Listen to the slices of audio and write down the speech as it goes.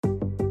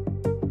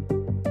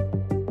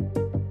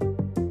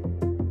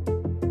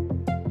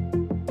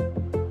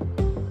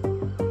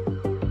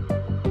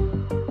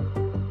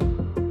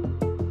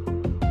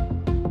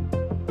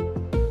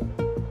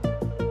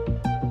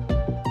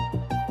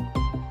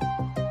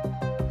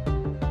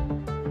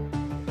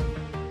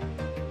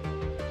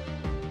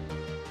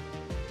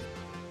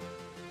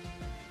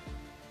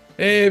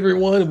Hey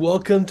everyone,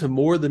 welcome to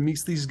More Than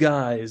Meets These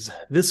Guys.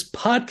 This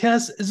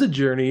podcast is a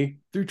journey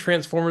through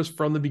Transformers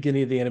from the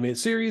beginning of the animated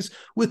series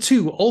with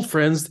two old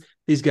friends,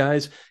 these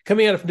guys,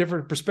 coming at it from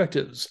different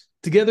perspectives.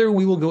 Together,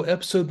 we will go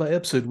episode by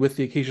episode with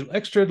the occasional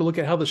extra to look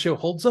at how the show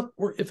holds up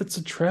or if it's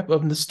a trap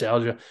of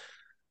nostalgia.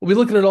 We'll be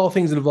looking at all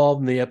things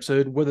involved in the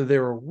episode, whether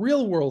there are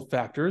real world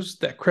factors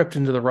that crept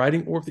into the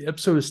writing or if the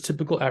episode is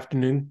typical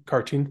afternoon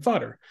cartoon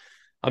fodder.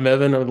 I'm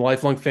Evan. I'm a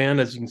lifelong fan,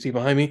 as you can see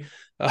behind me.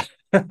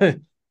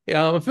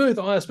 Yeah, I'm familiar with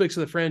all aspects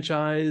of the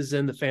franchise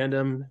and the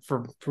fandom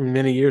for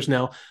many years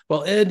now.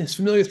 While Ed is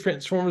familiar with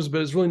Transformers,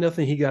 but it's really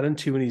nothing he got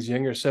into when he's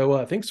younger.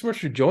 So thanks so much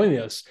for joining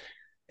us.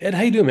 Ed,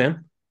 how you doing,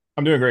 man?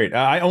 I'm doing great.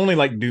 I only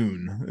like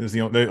Dune is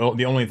the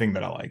only thing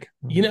that I like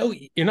You know,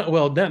 you're not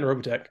well, not in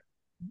Robotech.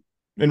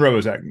 in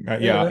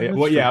Robotech. Yeah, that's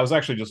Well, yeah. I true. was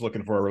actually just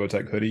looking for a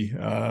Robotech hoodie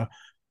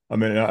a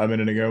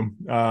minute ago.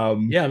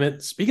 Yeah, man.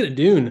 Speaking of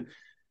Dune,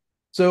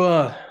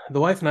 so the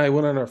wife and I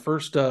went on our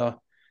first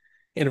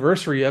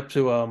anniversary up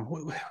to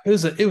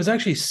it was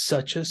actually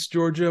Suchess,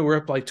 Georgia. We're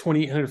up like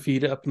 2,800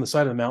 feet up on the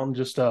side of the mountain,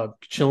 just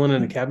chilling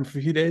in a cabin for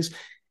a few days.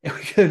 And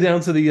we go down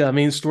to the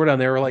main store down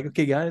there. We're like,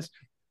 okay, guys,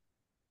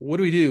 what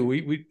do we do?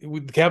 We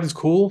the cabin's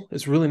cool.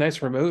 It's really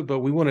nice and remote, but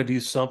we want to do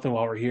something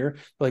while we're here.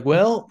 Like,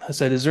 well, I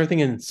said, is there anything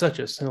in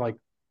Suchess? And like,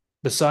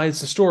 besides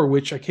the store,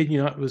 which I kid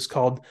you not was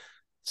called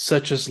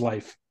Suchess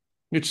Life,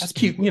 which is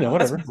cute, That's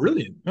whatever.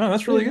 brilliant. Oh,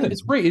 that's Yeah, really yeah, good.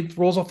 it's great. It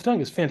rolls off the tongue.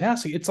 It's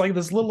fantastic. It's like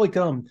this little like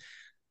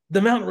the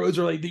mountain roads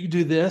are like you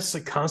do this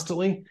like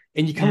constantly,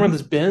 and you come around Mhm.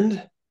 this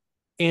bend,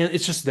 and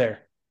it's just there,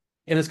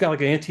 and it's got like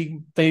an antique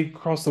thing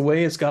across the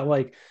way. It's got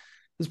like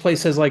this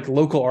place has like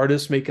local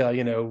artists make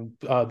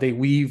they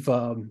weave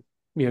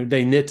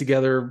they knit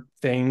together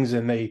things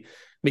and they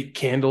make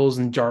candles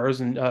and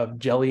jars and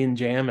jelly and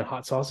jam and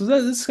hot sauces.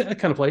 That's that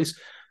kind of place.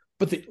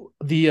 But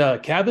the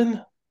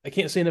cabin, I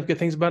can't say enough good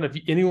things about it.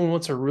 If anyone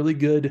wants a really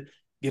good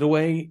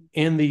getaway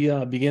in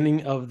the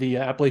beginning of the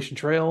Appalachian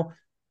Trail,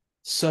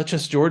 such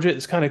as Georgia,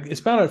 it's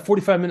about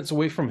 45 minutes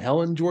away from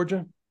Helen,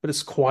 Georgia, but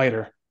it's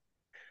quieter.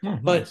 Oh,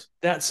 But nice.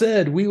 that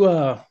said,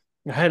 I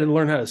had to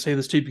learn how to say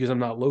this too because I'm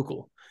not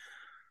local.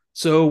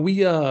 So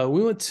we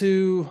went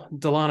to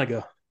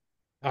Dahlonega.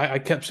 I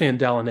kept saying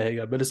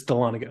Dahlonega, but it's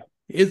Dahlonega.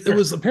 It Sure.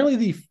 was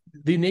apparently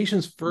the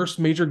nation's first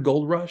major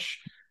gold rush.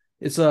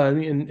 It's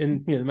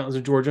in the mountains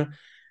of Georgia.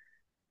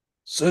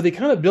 So they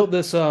kind of built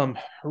this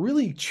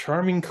really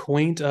charming,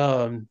 quaint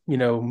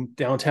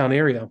downtown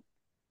area.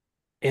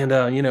 And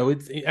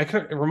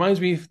it reminds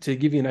me, to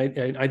give you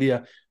an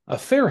idea, of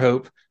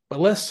Fairhope, but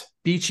less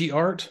beachy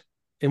art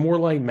and more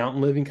like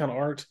mountain living kind of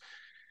art.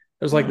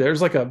 Huh.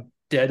 There's like a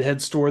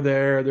Deadhead store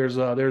there. There's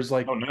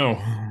like, Oh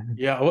no.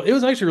 yeah, well, it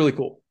was actually really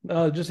cool.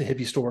 Just a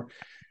hippie store.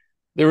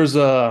 There was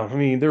a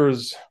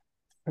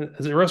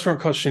restaurant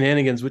called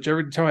Shenanigans, which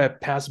every time I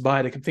passed by,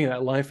 I kept thinking of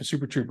that line for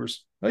Super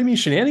Troopers. Oh, you mean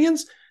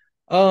Shenanigans?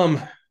 Um,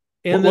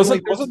 and then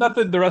like Wasn't there's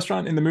that the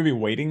restaurant in the movie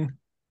Waiting?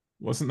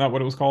 Wasn't that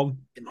what it was called?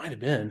 It might have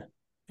been. It I think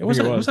it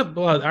wasn't. It was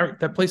was.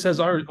 that place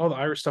has all the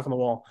Irish stuff on the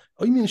wall.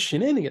 Oh, you mean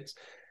Shenanigans?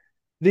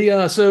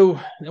 So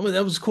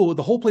that was cool.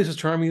 The whole place is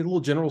charming. A little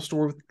general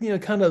store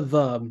with kind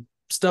of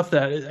stuff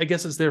that I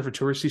guess it's there for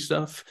touristy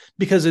stuff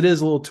because it is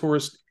a little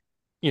tourist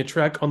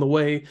trek on the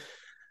way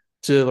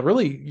to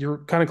really you're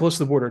kind of close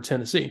to the border of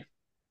Tennessee.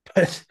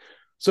 But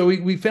so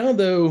we found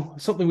though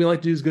something we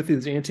like to do is go through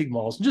these antique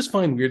malls and just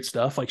find weird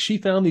stuff. Like she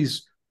found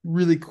these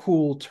really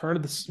cool turn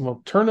of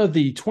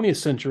the 20th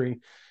century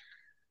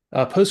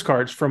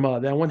postcards from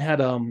that one had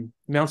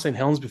Mount St.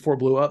 Helens before it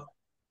blew up,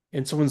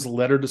 and someone's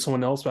letter to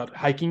someone else about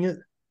hiking it.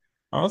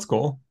 Oh, that's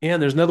cool.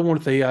 And there's another one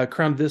with a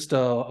Crown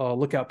Vista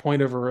lookout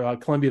point over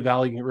Columbia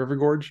Valley and River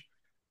Gorge.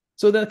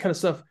 So that kind of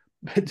stuff.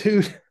 But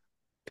dude,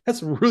 that's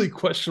some really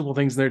questionable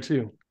things there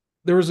too.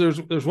 There's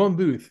one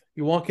booth.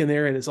 You walk in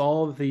there and it's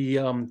all the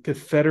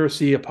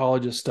Confederacy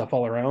apologist stuff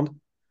all around,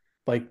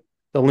 like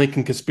the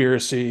Lincoln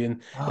conspiracy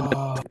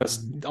Oh.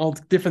 and all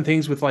different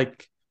things with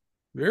like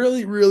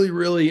really, really,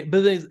 really.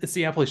 But it's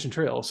the Appalachian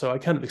Trail, so I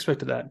kind of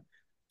expected that.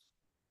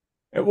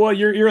 Well,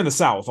 you're in the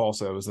South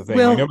also is the thing.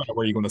 Like no Well, matter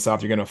where you go in the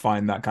South, you're gonna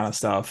find that kind of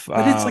stuff.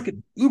 but it's like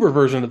an Uber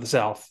version of the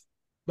South,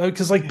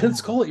 because like Yeah.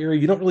 Pensacola area,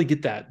 you don't really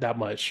get that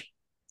much.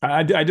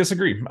 I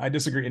disagree. I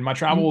disagree. In my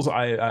travels,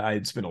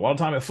 I spend a lot of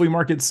time at flea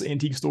markets,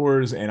 antique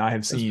stores, and I have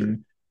That's true.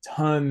 seen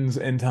tons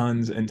and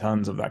tons and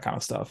tons of that kind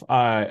of stuff.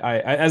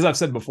 As I've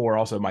said before,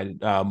 also my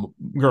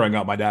growing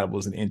up, my dad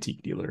was an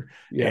antique dealer,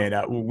 Yeah.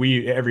 and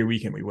we every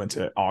weekend we went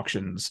to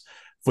auctions,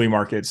 flea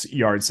markets,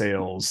 yard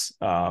sales,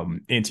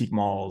 antique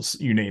malls,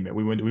 you name it.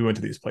 We went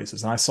to these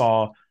places, and I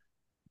saw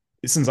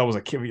since I was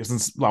a kid,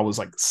 since I was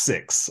like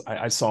six,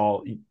 I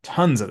saw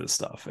tons of this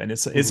stuff, and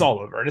it's Mhm. all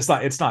over, and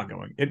it's not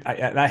going.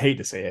 I hate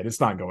to say it,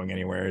 it's not going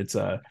anywhere.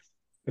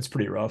 It's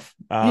pretty rough.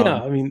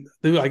 Yeah, I mean,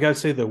 I gotta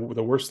say the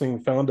worst thing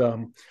we found.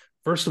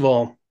 First of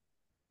all,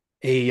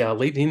 a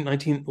late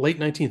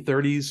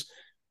 1930s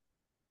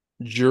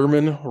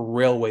German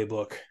railway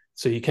book.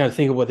 So you kind of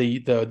think of what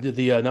the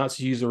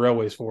Nazis used the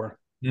railways for.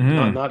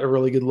 Hmm. Not a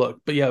really good look.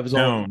 But yeah, it was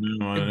all No, no,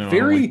 no, I don't like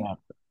very that.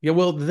 yeah.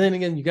 Well, then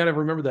again, you got to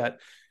remember that.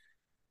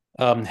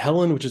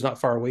 Helen, which is not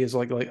far away, is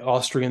like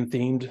Austrian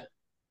themed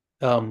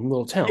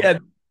little town. Yeah,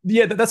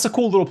 yeah, that's a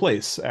cool little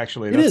place.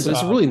 Actually, It that's is.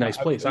 It's a really nice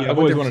place. yeah, I I've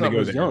went always there wanted since to I go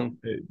was there. young,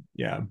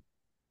 Yeah,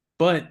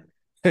 but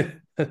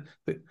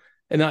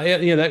and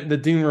that the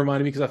Dune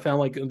reminded me because I found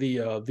like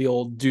the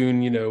old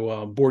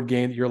Dune board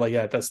game that you're like,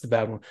 yeah, that's the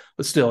bad one,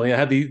 but still, yeah, I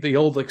had the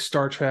old like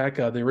Star Trek,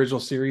 the original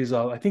series,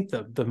 I think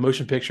the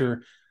motion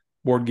picture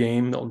board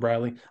game, Milton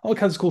Bradley, all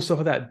kinds of cool stuff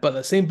like that. But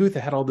the same booth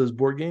that had all those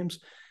board games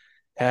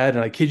had,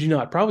 and I kid you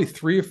not, probably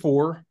three or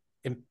four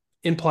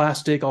in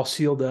plastic, all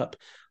sealed up,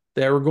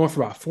 that were going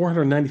for about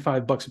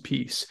 $495 a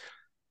piece.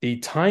 The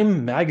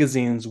Time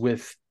magazines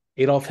with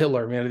Adolf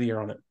Hitler Man of the Year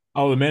on it.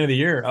 oh, the Man of the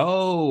Year.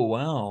 Oh,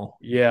 wow.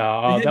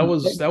 Yeah, that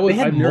was They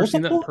had I've never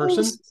seen that in multiple of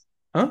person. those.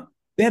 Huh?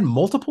 They had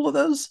multiple of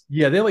those.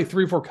 Yeah, they had like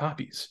three or four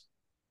copies.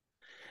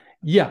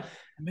 Yeah,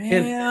 and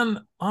Man,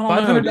 I don't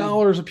five know, hundred dude.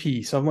 dollars a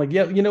piece. I'm like,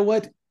 yeah, you know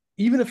what?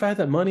 Even if I had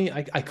that money,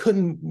 I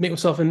couldn't make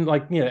myself in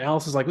like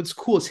Alice is like, it's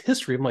cool, it's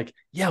history. I'm like,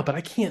 yeah, but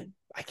I can't.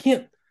 I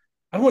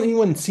don't want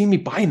anyone seeing me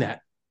buying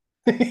that.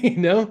 It's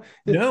No,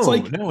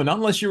 like, no, not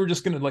unless you were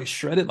just gonna like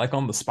shred it like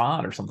on the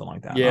spot or something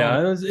like that. I don't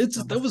yeah, know.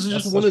 that was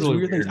just one of That's those really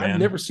weird things. weird, I've man.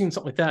 never seen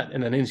something like that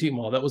in an antique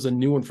mall. That was a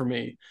new one for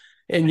me.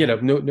 And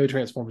Man. no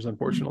Transformers,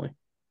 unfortunately.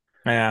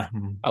 Yeah,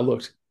 I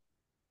looked.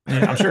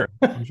 I'm sure.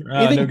 I'm sure. No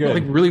Anything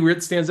like good. really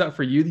weird stands out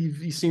for you that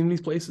you've seen in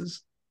these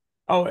places?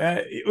 Oh,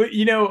 I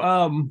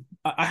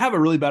have a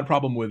really bad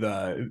problem with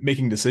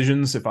making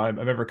decisions. If I'm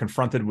ever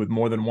confronted with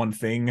more than one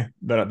thing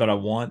that I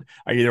want,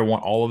 I either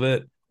want all of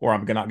it or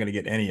I'm not going to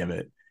get any of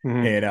it.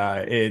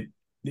 Mm-hmm.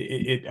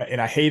 And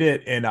and I hate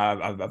it. And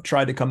I've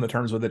tried to come to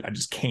terms with it. I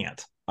just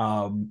can't.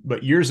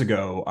 But years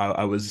ago,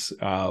 I was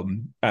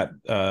at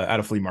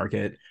a flea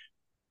market,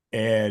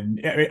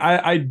 and I mean,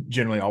 I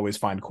generally always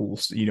find cool,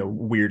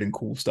 weird and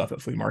cool stuff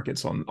at flea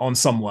markets on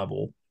some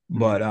level. Mm-hmm.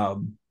 But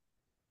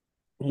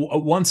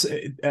once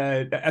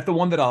at the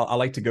one that I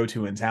like to go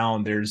to in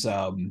town, there's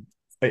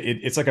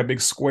it's like a big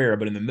square,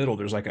 but in the middle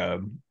there's like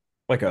a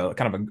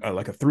kind of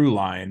like a through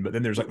line, but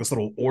then there's like this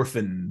little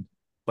orphan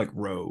like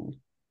row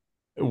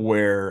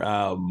where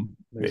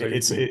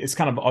There's like, it's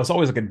kind of, it's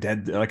always like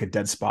a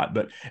dead spot,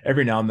 but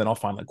every now and then I'll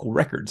find like cool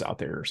records out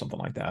there or something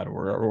like that,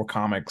 or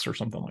comics or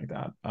something like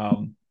that.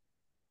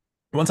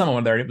 One time I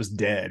went there and it was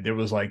dead. There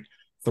was like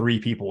three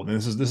people. And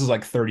this is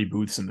like 30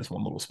 booths in this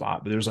one little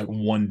spot, but there's like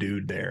one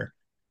dude there,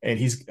 and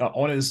he's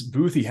on his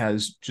booth. He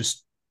has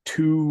just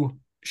two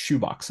shoe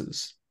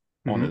boxes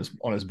mm-hmm.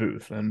 on his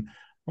booth, and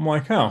I'm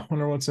like, oh, I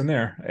wonder what's in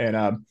there. And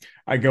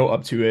I go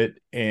up to it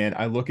and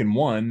I look in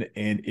one,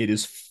 and it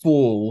is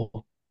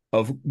full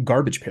of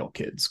Garbage Pail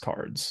Kids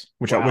cards,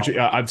 which Wow.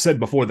 I've said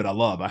before that I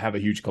love. I have a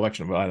huge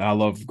collection of it. I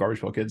love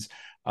Garbage Pail Kids.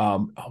 I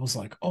was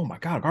like, oh my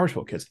god, Garbage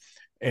Pail Kids,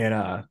 and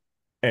I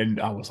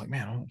was like,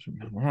 man, I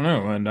don't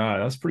know, and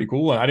that's pretty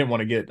cool. And I didn't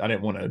want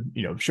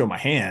to, show my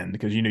hand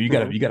because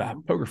Mm-hmm. you gotta have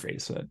a poker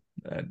face at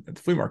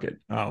the flea market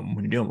when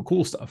you're dealing with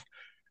cool stuff.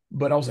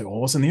 But I was like, well,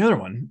 what's in the other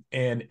one?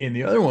 And in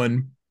the other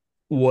one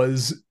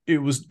it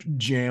was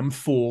jam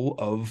full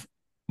of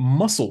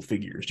muscle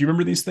figures. Do you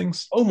remember these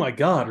things? Oh my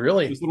God,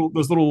 really?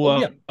 Those little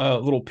Oh yeah.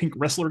 little pink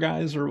wrestler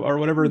guys or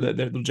whatever, the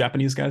little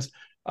Japanese guys.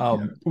 Yeah.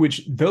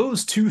 Which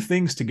those two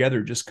things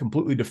together just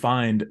completely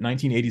defined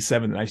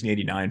 1987 to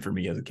 1989 for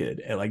me as a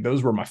kid. And like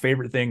those were my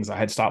favorite things. I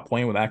had stopped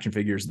playing with action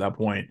figures at that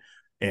point,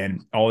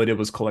 and all I did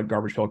was collect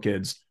Garbage Pail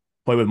Kids,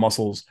 play with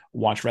muscles,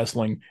 watch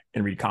wrestling,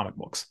 and read comic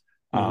books.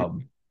 Mm-hmm.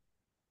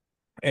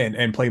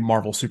 And play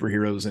Marvel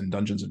superheroes and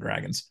Dungeons and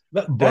Dragons.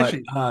 That But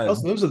actually,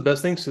 those are the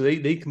best things. So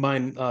they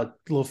combine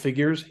little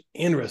figures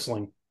and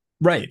wrestling.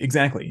 right,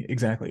 exactly.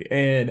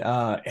 And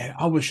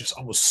I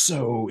was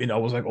so, and I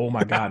was like, oh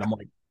my god.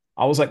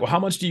 I was like, well, how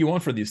much do you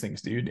want for these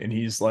things, dude? And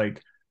he's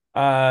like,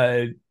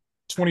 uh,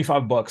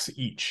 $25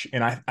 each.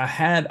 And I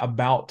had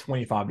about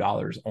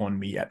 $25 on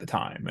me at the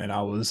time, and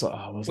Wait, each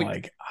I was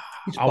like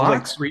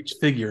box or each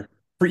figure?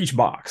 for each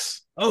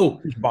box,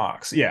 Oh,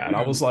 yeah. And I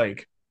mm-hmm. was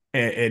like,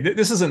 and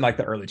this isn't like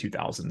the early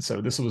 2000s, so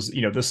this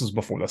was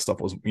before that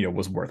stuff was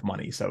was worth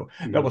money, so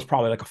that was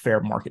probably like a fair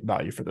market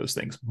value for those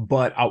things.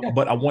 But Yeah.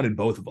 I wanted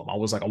both of them. I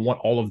was like, I want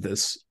all of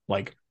this,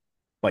 like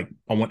I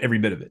want every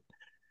bit of it.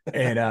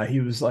 And he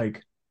was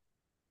like,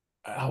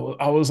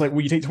 I was like, well,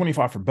 you take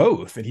 25 for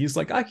both, and he's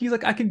like I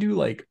can do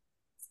like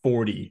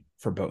 40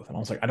 for both. And I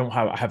was like,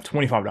 I have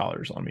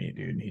 $25 on me,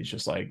 dude. And he's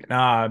just like,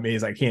 nah. I mean,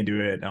 he's like, I can't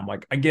do it. And I'm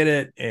like, I get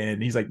it.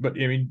 And he's like, but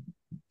I mean,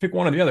 pick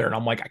one or the other. And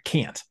I'm like, I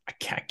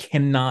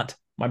cannot.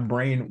 My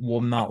brain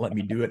will not let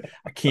me do it.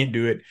 I can't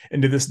do it.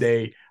 And to this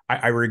day,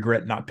 I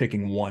regret not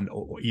picking one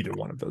or either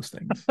one of those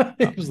things.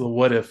 It was the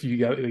what if you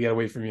got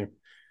away from you.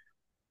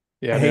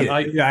 Yeah, I man.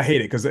 hate it. Yeah, I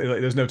hate it because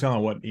there's no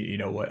telling what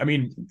what. I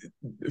mean,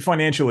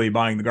 financially,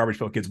 buying the Garbage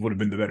Pail Kids would have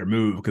been the better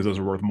move because those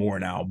are worth more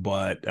now.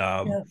 But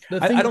Yeah,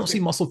 the I thing is, don't see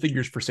muscle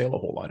figures for sale a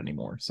whole lot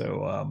anymore.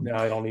 So no,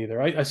 I don't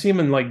either. I see them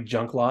in like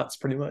junk lots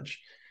pretty much.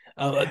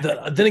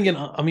 Then again,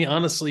 I mean,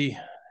 honestly,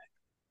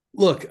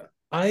 look,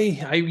 I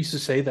used to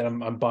say that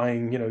I'm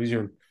buying, these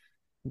are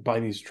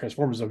buying these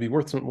Transformers that'll be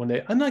worth something one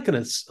day. I'm not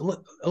gonna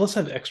unless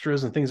I have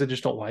extras and things I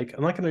just don't like.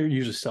 I'm not gonna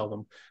usually sell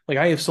them. Like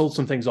I have sold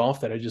some things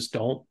off that I just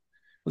don't.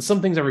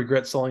 Some things I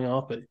regret selling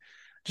off, but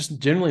just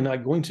generally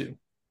not going to.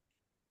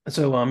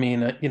 So I mean,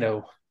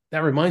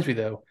 that reminds me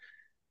though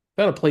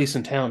about a place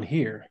in town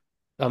here.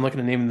 I'm not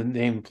going to name the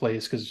name of the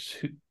place because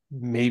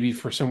maybe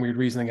for some weird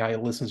reason the guy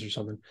listens or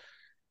something,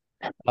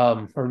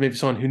 or maybe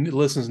someone who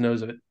listens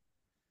knows of it.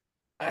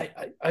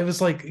 I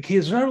was like, okay,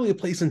 there's not really a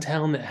place in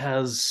town that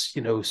has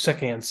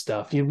secondhand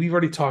stuff. We've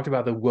already talked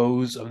about the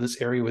woes of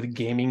this area with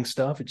gaming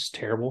stuff. It's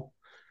terrible.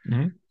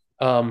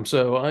 Mhm.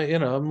 So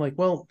I'm like,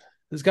 well,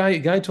 this guy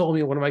told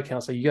me at one of my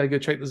accounts, like, you gotta go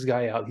check this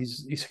guy out.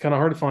 He's kind of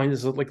hard to find.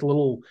 There's like a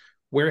little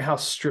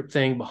warehouse strip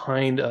thing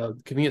behind a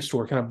convenience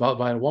store, kind of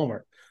behind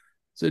Walmart.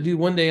 So, dude,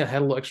 one day I had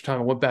a little extra time.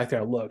 I went back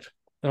there, I looked,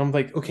 and I'm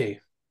like, okay,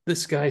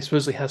 this guy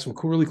supposedly has some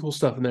cool, really cool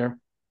stuff in there.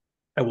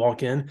 I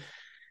walk in. At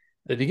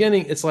the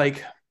beginning, it's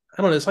like,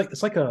 I don't know,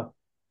 it's like a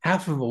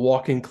half of a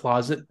walk-in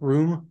closet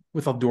room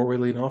with a doorway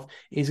leading off. And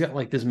he's got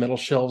like this metal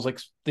shelves, like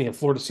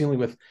floor to ceiling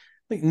with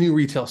like new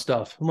retail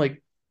stuff. I'm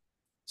like,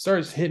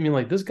 starts hitting me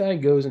like this guy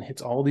goes and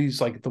hits all these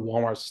like the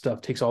Walmart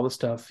stuff, takes all this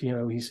stuff,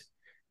 he's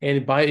and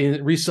and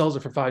resells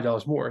it for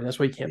 $5 more, and that's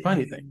why you can't find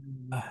anything.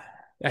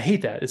 I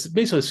hate that. It's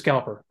basically a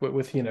scalper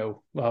with a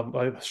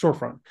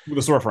storefront. With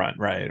a storefront,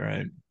 right,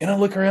 right. And I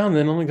look around, and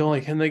then I'm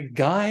going like, and the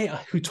guy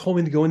who told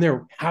me to go in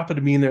there happened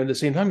to be in there at the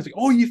same time. He's like,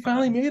 "Oh, you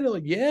finally made it!"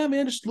 Like, yeah,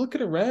 man, just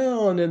looking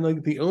around. And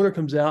like the owner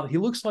comes out. He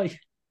looks like,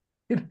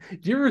 do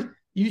you ever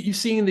you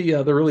seen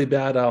the really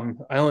bad Island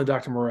of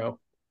Dr. Moreau?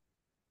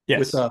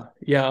 With Yes.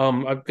 yeah,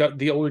 I've got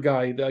the older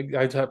guy, the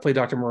guy that played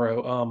Dr.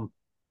 Moreau.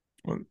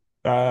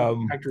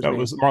 Actor's That name.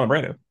 was Marlon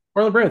Brando.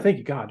 Marlon Brando, thank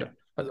you, Yeah. God.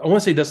 I want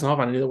to say Dustin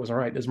Hoffman. I knew that wasn't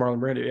right. It's Marlon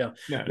Brando, yeah.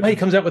 No, He no.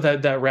 comes out with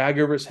that rag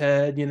over his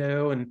head,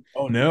 and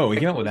Oh no, he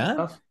came out with that?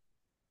 stuff.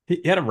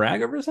 He had a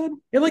rag over his head?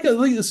 He had like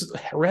this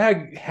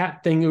rag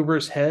hat thing over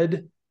his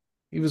head.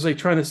 He was like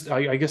trying to,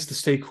 I guess, to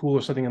stay cool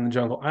or something in the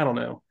jungle. I don't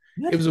know.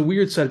 It What? was a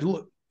weird set.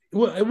 Well,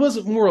 it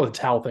wasn't more of a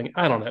towel thing.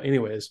 I don't know.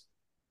 Anyways,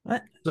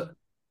 What? so,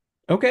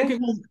 Okay. okay,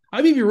 well,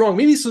 I may be wrong.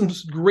 Maybe some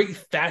great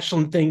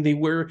fashion thing they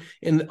wear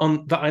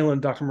on the island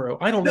of Dr. Moreau.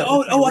 I don't No, know.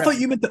 oh, oh, I thought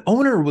you meant the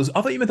owner was.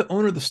 I thought you meant the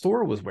owner of the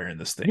store was wearing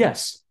this thing.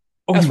 Yes,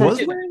 Oh, he that's what I'm was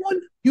getting at. wearing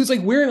one? He was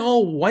like wearing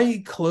all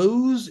white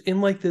clothes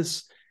and like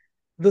this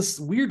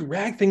weird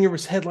rag thing over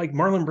his head, like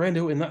Marlon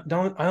Brando in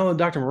Island of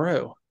Dr.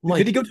 Moreau. Did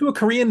he Like, go to a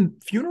Korean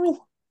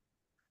funeral?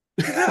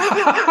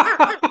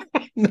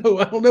 no,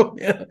 I don't know,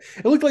 man.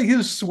 It looked like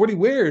his what he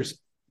wears.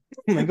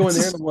 And I go in This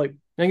there and is I'm like,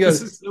 and he this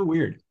goes, is so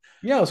weird.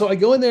 yeah. So I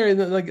go in there and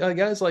then, like a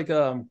guy's like,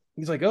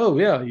 he's like, oh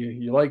yeah,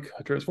 you like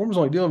Transformers?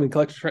 I'm like, dude, I've been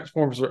collecting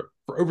Transformers for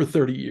over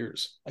 30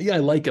 years. Yeah, I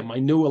like him. I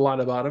know a lot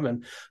about him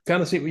and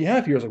kind of see what we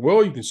have here. I was like,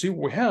 well, you can see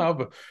what we have.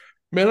 But,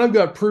 man, I've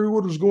got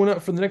pre-orders going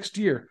out for the next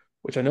year,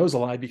 which I know is a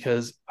lie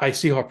because I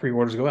see how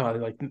pre-orders go out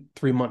in like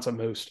 3 months at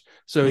most.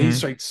 So he's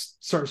Mhm. like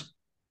starts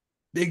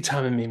big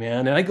time in me,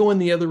 man. And I go in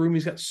the other room.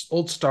 He's got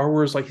old Star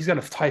Wars, like he's got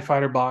a TIE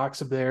Fighter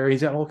box up there.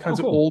 He's got all Oh, kinds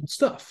of cool. old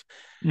stuff.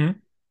 Mhm.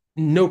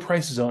 No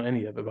prices on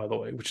any of it, by the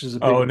way, which is a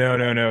big Oh red no, flag.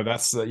 no, no.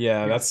 That's yeah.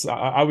 Yeah. That's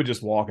I would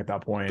just walk at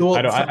that point. I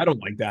Well, don't. I don't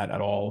like that at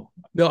all.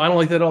 no, I don't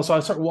like that at all. So I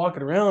start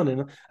walking around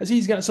and I see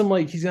he's got some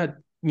like he's got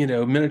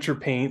miniature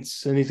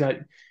paints and he's got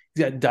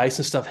dice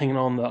and stuff hanging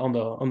on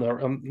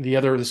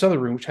this other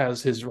room which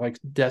has his like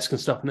desk and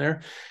stuff in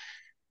there.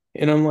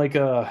 And I'm like,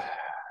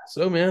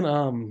 so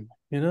man,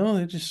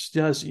 it just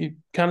you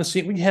kind of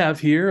see what we have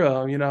here.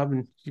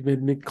 You've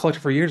been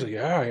collecting for years. Like,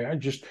 yeah,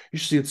 you should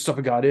see the stuff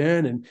I got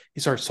in. And he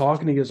starts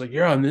talking. He goes like,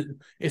 yeah,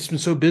 it's been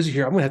so busy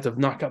here. I'm gonna have to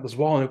knock out this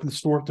wall and open the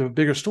store up to a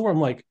bigger store. I'm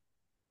like,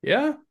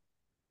 yeah.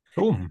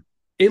 Cool.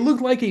 It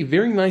looked like a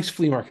very nice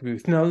flea market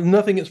booth. Now,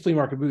 nothing against flea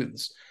market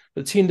booths,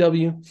 but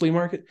T&W flea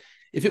market,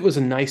 if it was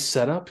a nice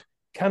setup,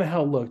 kind of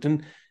how it looked.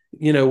 And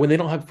when they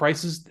don't have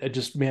prices, it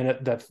just man,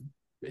 that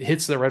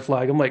hits the red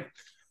flag. I'm like,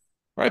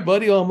 all right,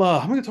 buddy, I'm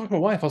gonna talk to my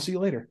wife. I'll see you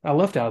later. I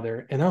left out of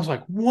there, and I was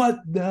like, what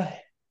the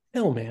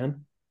hell,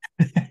 man?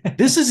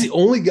 This is the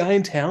only guy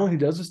in town who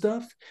does this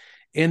stuff.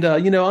 And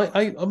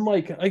I'm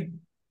like, I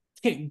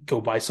can't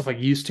go buy stuff like I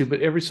used to,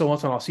 but every so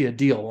often I'll see a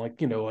deal,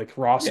 like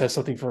Ross Yeah. has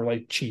something for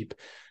like cheap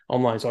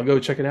online. So I'll go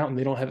check it out and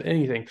they don't have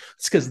anything.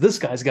 It's because this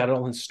guy's got it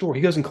all in his store.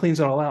 He goes and cleans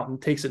it all out and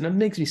takes it. And it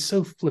makes me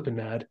so flipping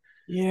mad.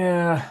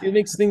 Yeah. It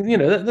makes things,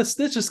 that's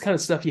just kind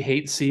of stuff you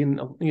hate seeing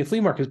in flea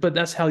markets, but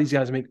that's how these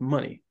guys make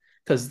money.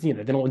 Because they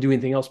don't want to do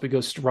anything else but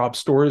go rob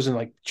stores and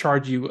like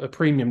charge you a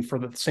premium for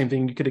the same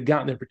thing you could have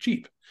gotten there for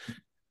cheap.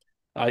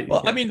 Well, I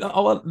Yeah. mean,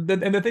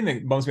 and the thing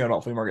that bums me out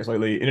about flea markets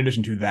lately, in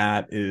addition to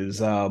that,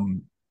 is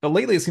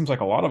lately it seems like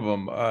a lot of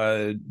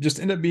them just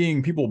end up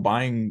being people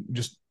buying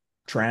just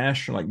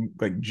trash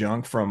like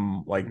junk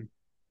from like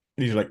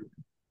these like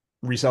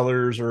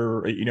resellers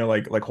or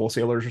like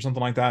wholesalers or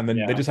something like that, and then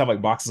they Yeah. just have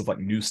like boxes of like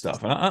new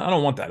stuff, and I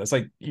don't want that. It's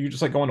like you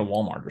just like going to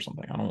Walmart or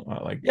something. I don't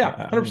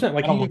Yeah. 100%.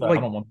 Like I don't you want that. I like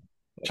don't want.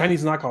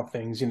 Chinese knockoff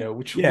things,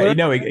 which Yeah,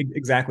 whatever.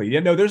 exactly. Yeah,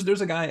 no, there's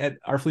a guy at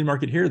our flea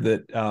market here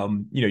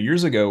that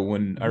years ago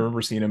when I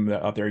remember seeing him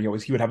out there, he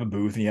would have a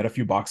booth and he had a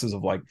few boxes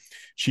of like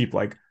cheap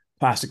like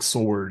plastic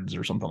swords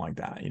or something like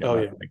that. Oh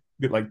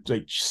yeah.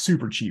 Like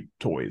super cheap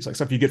toys, like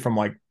stuff you get from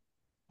like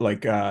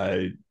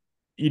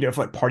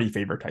for like party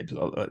favor types,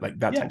 like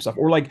that type Yeah. of stuff,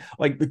 or like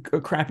the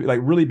crappy,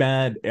 like really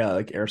bad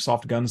like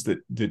airsoft guns that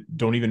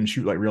don't even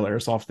shoot like real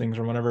airsoft things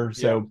or whatever.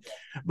 Yeah. So,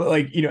 but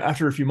like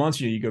after a few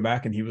months, you go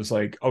back and he was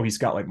like, oh, he's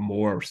got like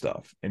more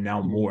stuff, and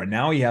now Mhm. more, and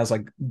now he has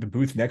like the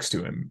booth next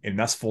to him, and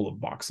that's full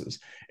of boxes,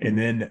 and Mhm.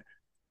 then.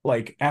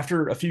 Like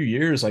after a few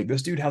years, like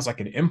this dude has like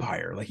an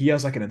empire. Like he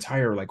has like an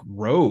entire like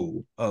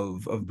row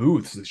of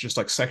booths. It's just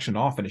like sectioned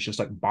off, and it's just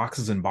like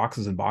boxes and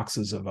boxes and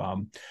boxes of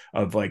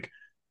like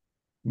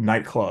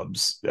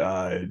nightclubs,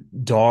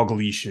 dog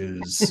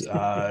leashes,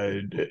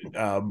 Yeah.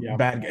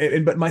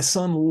 bad. But my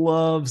son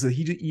loves that.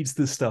 He just eats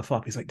this stuff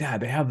up. He's like,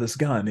 Dad, they have this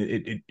gun.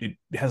 It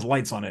has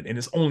lights on it, and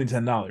it's only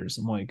 $10.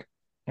 I'm like.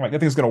 All right, I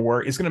think it's gonna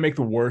work. It's gonna make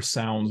the worst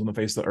sounds on the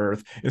face of the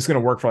earth. It's gonna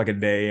work for like a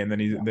day, and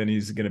then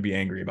he's gonna be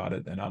angry about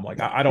it. And I'm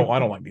like, I don't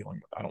like dealing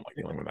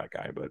with that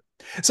guy. But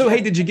so Yeah.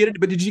 hey, did you get it?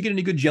 But did you get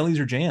any good jellies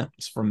or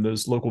jams from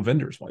those local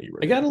vendors while you were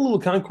I got there? a little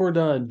Concord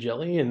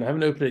jelly and I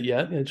haven't opened it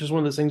yet. And it's just one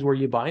of those things where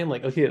you buy and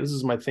like, okay, this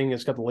is my thing.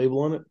 It's got the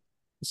label on it.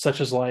 Such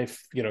as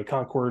life,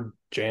 Concord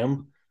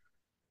jam.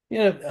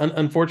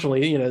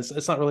 Unfortunately,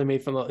 it's not really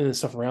made from the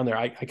stuff around there.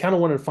 I kind of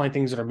wanted to find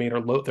things that are made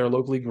or they're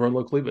locally grown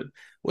locally, but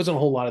wasn't a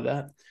whole lot of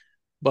that.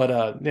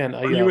 But man,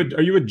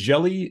 Are you a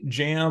jelly,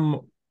 jam,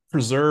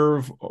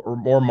 preserve,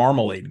 or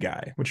marmalade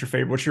guy? What's your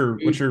favorite?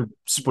 What's your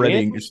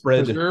spreading jams,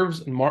 spread?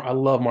 preserves, and I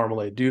love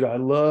marmalade, dude. I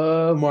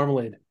love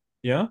marmalade.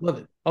 Yeah. Love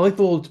it. I like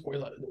the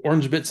little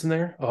orange bits in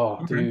there. Oh,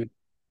 Okay. dude,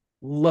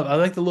 love. I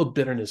like the little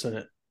bitterness in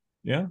it.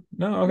 Yeah.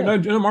 No. Okay. Yeah,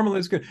 No. Marmalade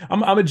is good.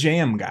 I'm a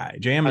jam guy. do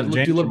Jams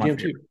are love my jam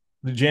favorite. too.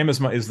 The jam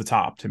is the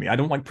top to me. I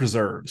don't like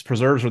preserves.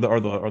 Preserves are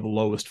the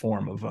lowest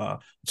form of Really?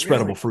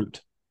 spreadable fruit.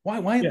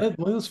 Why Yeah. the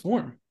lowest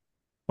form?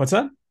 What's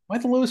that? Why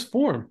the lowest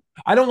form?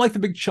 I don't like the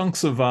big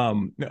chunks of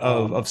Um,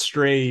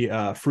 stray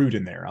fruit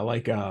in there. I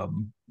like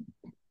I'm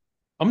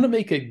gonna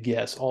make a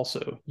guess.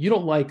 Also, you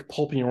don't like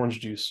pulpy orange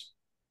juice.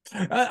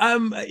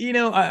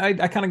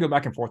 I kind of go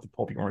back and forth with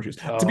pulpy orange juice.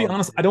 To be Oh,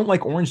 honest, I don't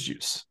like orange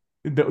juice.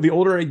 The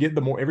older I get,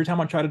 the more every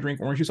time I try to drink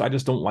orange juice, I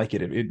just don't like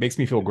it. It makes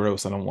me feel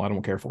gross. I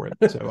don't care for it.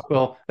 So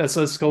well,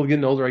 that's called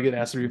getting older. I get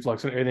acid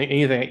reflux and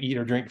anything I eat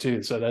or drink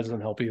too. So that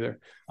doesn't help either.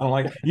 I don't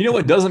like. You know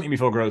what doesn't make me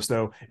feel gross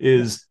though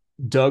is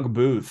Doug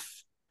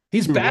Booth,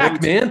 He's who back,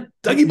 wrote. man.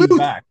 Dougie He's Booth.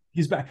 back.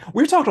 He's back.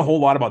 We've talked a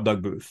whole lot about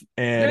Doug Booth,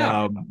 and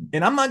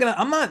Yeah. I'm not gonna.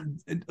 I'm not.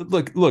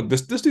 Look.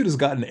 This dude has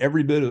gotten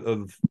every bit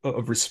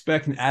of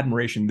respect and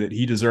admiration that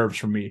he deserves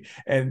from me,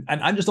 and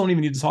I just don't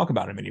even need to talk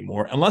about him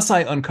anymore unless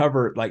I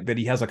uncover like that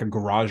he has like a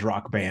garage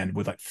rock band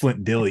with like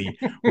Flint Dilley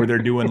where they're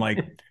doing like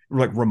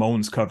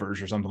Ramones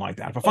covers or something like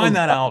that. If I find Oh,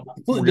 that out,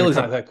 Flint Dilley's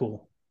not that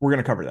cool. we're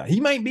gonna cover that. He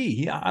might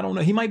be. I don't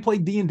know. He might play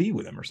D&D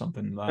with him or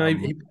something.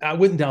 I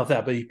wouldn't doubt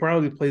that, but he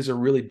probably plays a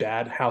really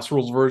bad House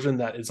Rules version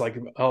that is like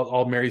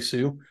all Mary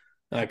Sue.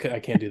 I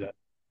can't do that.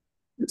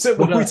 So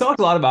But we talked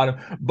a lot about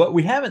him, but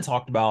we haven't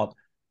talked about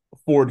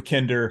Ford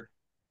Kinder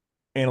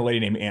and a lady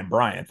named Anne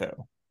Bryant,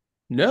 though.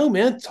 no,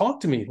 man,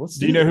 talk to me. Let's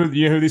Do you do know this.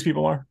 who these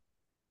people are?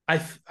 I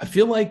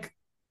feel like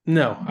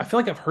no, I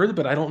feel like I've heard it,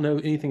 but I don't know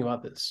anything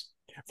about this.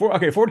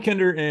 Ford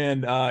Kinder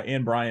and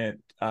Anne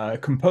Bryant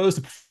composed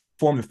and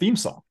performed the theme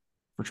song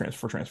for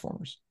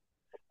Transformers.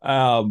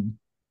 The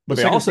But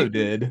they second also season,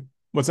 did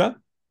what's that?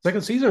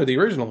 second season or the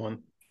original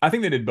one? I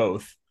think they did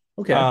both.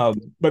 Okay.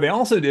 But they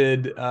also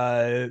did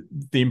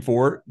theme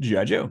for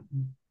G.I. Joe,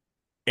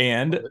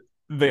 and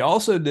they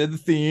also did the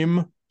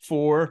theme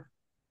for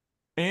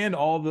and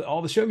all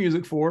the show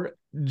music for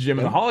Jim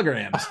and the Jim.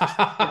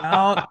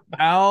 Holograms.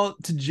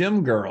 Out to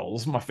Jim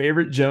Girls, my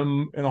favorite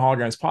Jim and the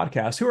Holograms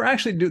podcast, who are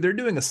actually they're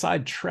doing a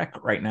side trek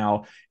right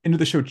now into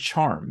the show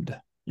Charmed.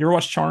 You ever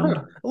watch Charmed?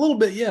 Huh, a little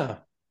bit, yeah.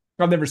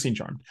 I've never seen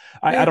Charmed.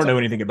 Yeah, I don't know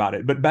anything about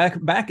it. But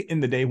back in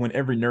the day when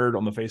every nerd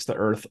on the face of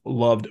the earth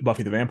loved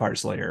Buffy the Vampire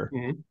Slayer,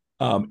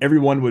 mhm.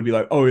 everyone would be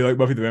like, "Oh, you like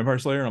Buffy the Vampire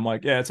Slayer?" And I'm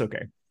like, "Yeah, it's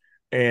okay."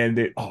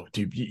 And oh,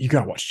 dude, you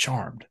gotta watch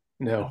Charmed.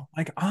 No.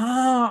 Like,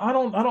 I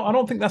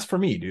don't think that's for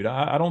me, dude.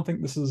 I don't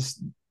think this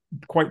is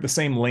quite the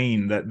same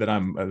lane that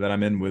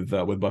I'm in with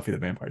Buffy the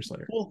Vampire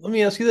Slayer. Well, let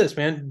me ask you this,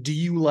 man. Do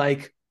you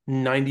like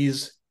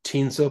 90s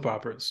teen soap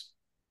operas?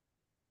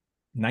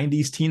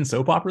 90s teen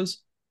soap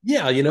operas.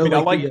 Yeah, I mean,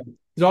 like the I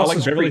Dawson's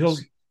like Beverly Creek.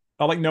 Hills.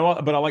 I like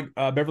Noah, but I like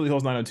Beverly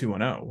Hills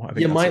 90210. I think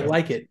You that's might it.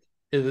 like it.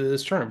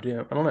 It's Charmed.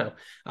 I don't know.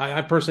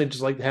 I personally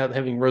just like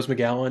having Rose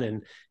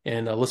McGowan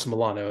and Alyssa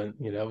Milano,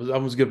 and I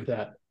was good with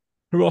that.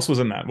 Who else was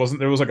in that? Wasn't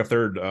there was like a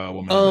third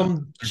woman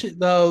in that?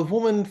 The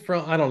woman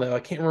from I don't know. I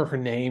can't remember her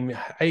name.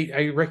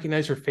 I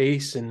recognize her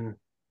face, and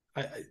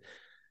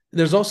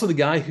there's also the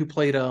guy who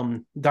played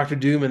Doctor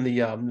Doom in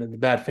the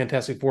bad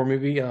Fantastic Four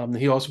movie.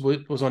 He also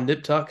was on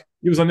Nip Tuck.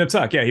 He was on Nip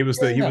Tuck. Yeah, he was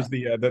the he Yeah, was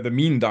the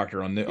mean doctor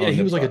yeah, on he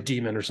Nip was like a Tuck.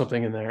 demon or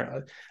something in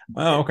there.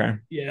 Oh, okay.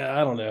 Yeah,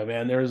 I don't know,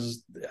 man.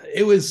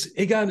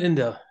 It got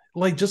into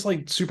like just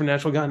like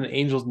Supernatural got into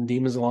angels and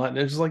demons a lot, and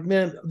it's just like,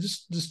 man,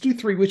 just do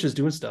three witches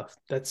doing stuff.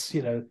 That's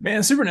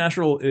Man,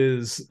 Supernatural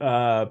is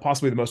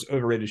possibly the most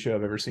overrated show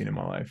I've ever seen in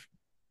my life.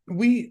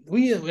 we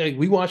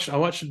watched. I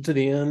watched it to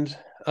the end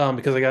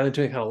because I got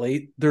into it kind of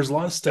late. There's a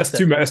lot of stuff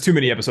That's too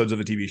many episodes of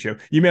a TV show.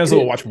 You may as it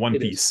well is. watch One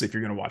It is, Piece if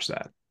you're going to watch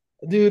that.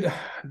 dude.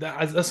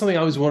 That's something I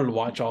always wanted to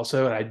watch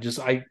also, and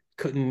I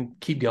couldn't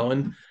keep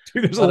going.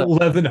 Dude, there's But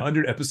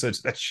 1,100 episodes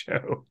of that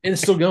show. and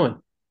it's still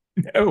going.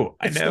 No,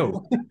 I It's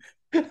still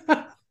know.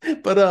 going.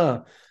 But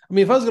I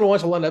mean, if I was going to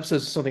watch a lot of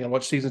episodes of something, I'd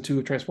watch season 2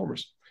 of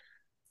Transformers.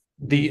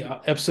 The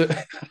episode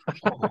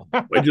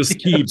It just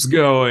keeps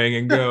going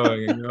and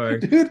going and going.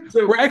 Dude,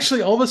 So we're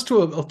actually almost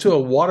to a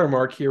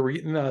watermark here. We're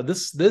getting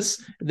this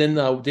then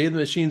Day of the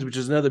Machines, which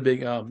is another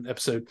big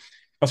episode.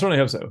 I certainly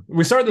hope so.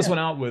 We started this Yeah. one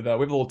out with we have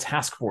a little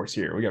task force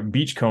here. We got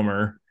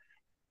Beachcomber.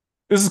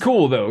 This is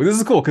cool though. This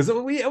is cool because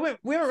we haven't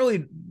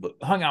really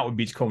hung out with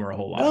Beachcomber a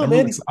whole lot. No,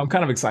 man, I'm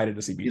kind of excited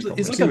to see Beachcomber.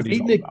 he's like See a what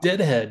he's all beatnik about.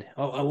 deadhead.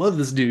 I love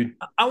this dude.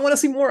 I want to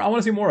see more. I want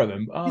to see more of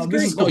him. He's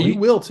This is great. No, cool. you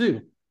will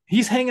too.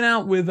 He's hanging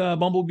out with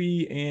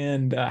Bumblebee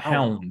and Oh,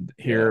 Hound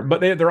here, yeah.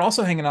 but they're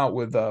also hanging out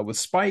with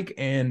Spike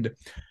and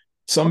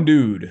some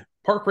dude,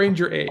 Park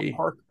Ranger A.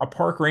 a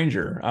park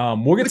ranger.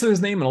 We'll get Which, to his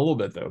name in a little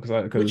bit though,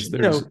 which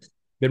because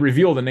they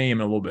reveal the name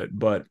in a little bit.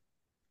 But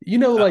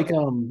like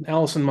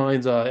Allison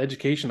Mine's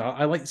education.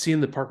 I like seeing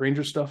the Park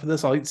Ranger stuff of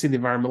this. I like seeing the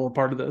environmental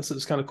part of this.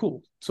 It's kind of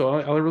cool. So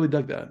I really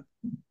dug that.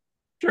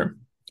 sure.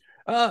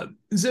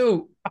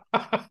 So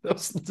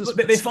Just,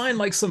 they find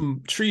like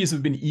some trees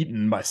have been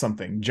eaten by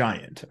something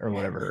giant or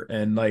whatever,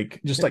 and like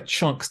just like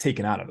chunks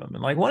taken out of them.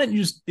 And like, why don't you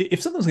just,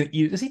 if something's gonna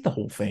eat it, just eat the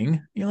whole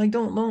thing? You know, like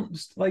don't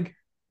just like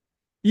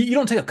you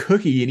don't take a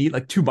cookie and eat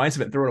like 2 bites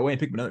of it, and throw it away, and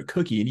pick up another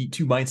cookie and eat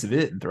 2 bites of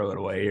it and throw it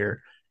away.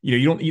 Or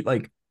you don't eat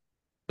like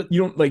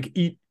you don't like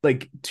eat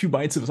like 2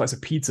 bites of a slice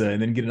of pizza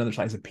and then get another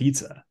slice of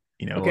pizza.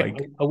 You know, okay,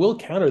 like I will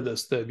counter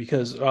this though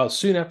because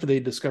soon after they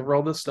discover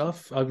all this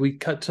stuff, we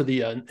cut to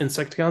the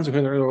Insecticons in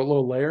their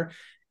little lair,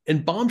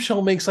 and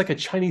Bombshell makes like a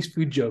Chinese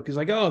food joke. He's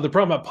like, "Oh, the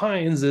problem about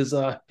pines is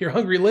you're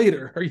hungry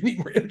later, or you need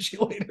more energy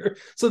later."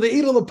 So they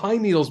ate all the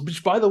pine needles.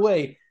 Which, by the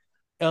way,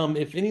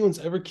 if anyone's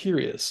ever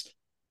curious,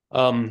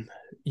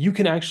 you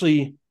can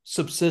actually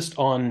subsist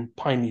on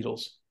pine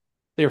needles.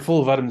 They're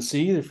full of vitamin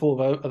C. They're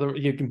full of other.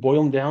 You can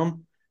boil them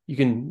down. You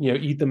can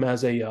eat them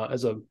as a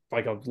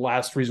like a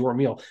last resort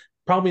meal.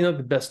 Probably not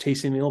the best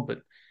tasting meal,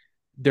 but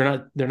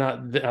they're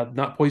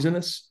not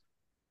poisonous.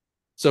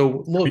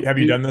 So look, have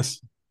you done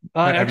this?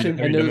 actually,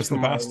 Have I you done know this in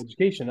from the my past?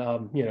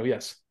 education.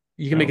 Yes,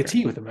 you can make a Okay,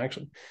 tea with them.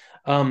 Actually,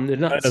 they're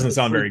not. that doesn't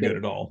sound very good Bitter.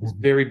 at all. It's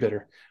very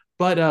bitter.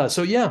 But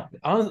so yeah,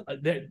 all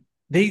the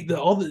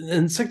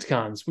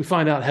Insecticons we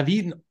find out have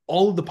eaten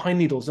all of the pine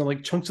needles and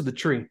like chunks of the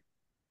tree,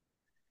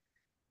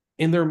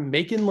 and they're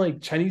making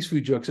like Chinese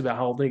food jokes about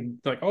how they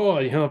like, oh,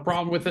 you have a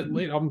problem with it.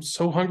 I'm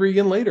so hungry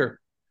again later.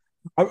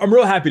 I'm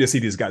real happy to see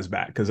these guys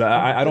back because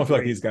I They're don't feel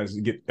like great. these guys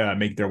get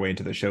make their way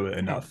into the show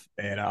enough,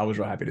 and I was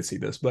real happy to see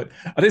this. But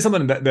I think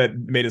something that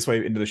made its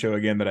way into the show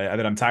again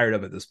that I'm tired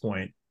of at this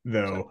point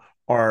though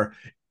are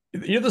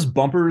those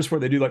bumpers where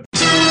they do like the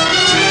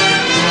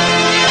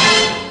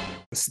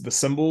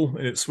symbol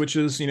and it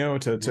switches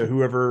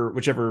to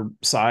whichever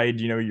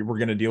side we're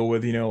going to deal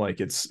with,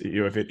 like it's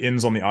if it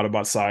ends on the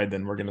Autobot side,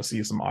 then we're going to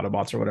see some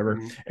Autobots or whatever,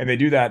 and they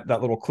do that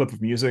little clip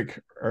of music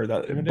or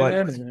that. But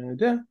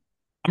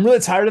I'm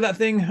really tired of that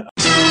thing.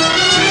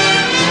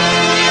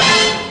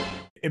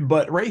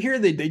 But right here,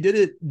 they did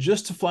it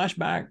just to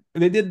flashback.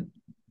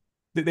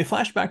 They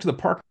flashed back to the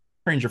park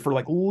ranger for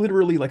like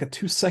literally like a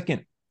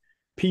 2-second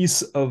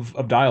piece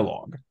of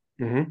dialogue.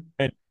 Mm-hmm.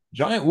 And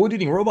giant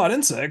wood-eating robot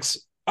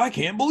insects. I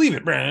can't believe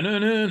it.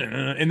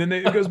 And then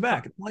it goes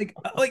back. Like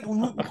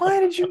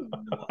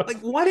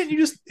why didn't you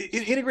just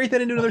integrate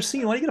that into another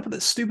scene? Why are you gonna put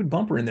that stupid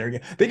bumper in there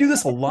again? They do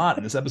this a lot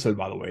in this episode,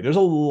 by the way. There's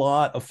a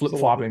lot of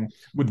flip-flopping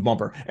with the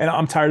bumper, and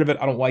I'm tired of it.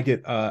 I don't like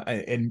it.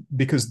 And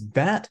because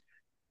the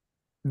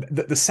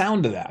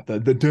sound of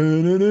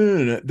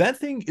that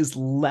thing is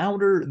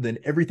louder than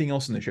everything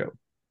else in the show.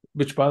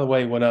 Which, by the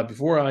way, when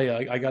before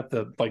I got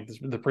the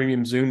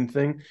premium Zune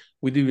thing,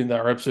 we did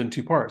our episode in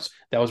 2 parts.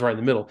 That was right in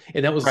the middle,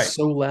 and that was right.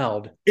 so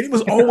loud. It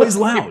was always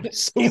loud.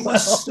 It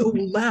was so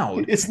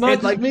loud. It's not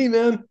and just me,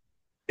 man.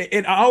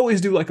 And I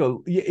always do like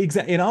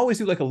and I always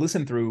do like a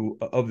listen through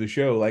of the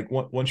show, like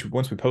once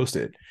we post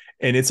it,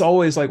 and it's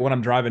always like when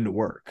I'm driving to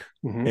work,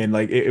 and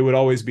like it would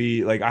always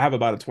be like I have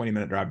about a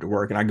 20-minute drive to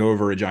work, and I go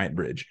over a giant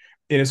bridge.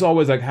 And it's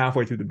always like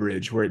halfway through the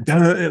bridge where it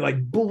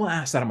like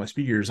blasts out of my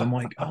speakers. I'm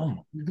like,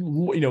 oh,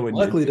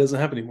 Luckily, it doesn't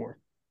happen anymore.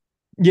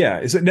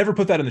 Yeah, so never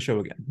put that in the show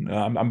again.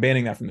 I'm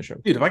banning that from the show.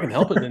 Dude, if I can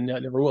help it, then I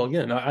never will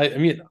again. I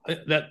mean,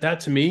 that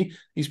to me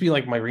used to be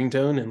like my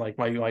ringtone and like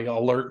my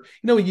alert.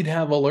 You'd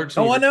have alerts.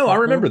 Oh, I know. I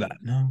remember that.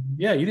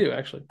 Yeah, you do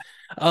actually.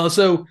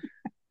 So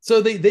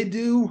they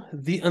do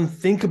the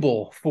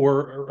unthinkable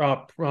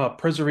for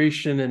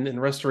preservation and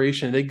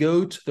restoration. They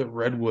go to the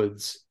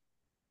redwoods,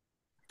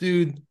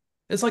 dude.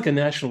 It's like a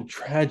national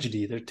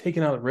tragedy. They're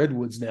taking out the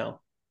redwoods now.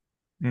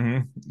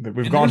 Mm-hmm.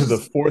 We've gone to the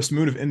forest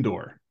moon of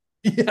Endor.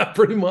 Yeah,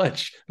 pretry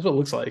much. That's what it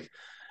looks like.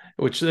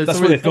 That's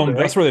where they filmed.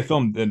 Right? That's where they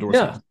filmed Endor.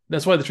 Yeah,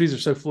 that's why the trees are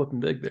so flipping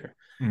big there.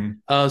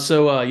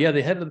 Mm-hmm.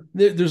 They had.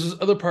 There's this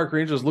other park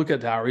rangers look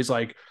at tower. He's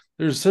like,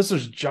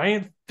 there's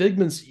giant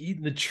figments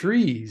eating the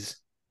trees.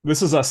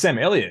 This is Sam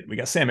Elliott. We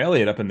got Sam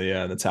Elliott up in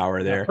the tower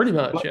Yeah, there. pretty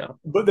much. But, Yeah.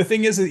 but the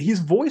thing is that he's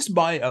voiced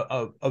by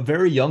a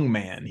very young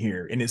man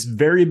here, and it's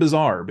very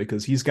bizarre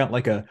because he's got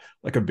like a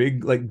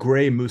big like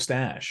gray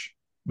mustache,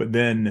 but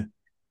then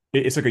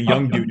it's like a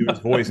young dude doing his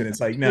voice, and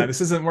it's like, no,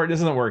 this isn't work. This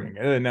isn't working.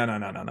 No, no, no,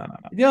 no, no, no,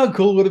 no. Yeah, how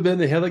cool would have been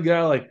to have a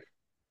guy like,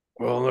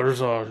 well,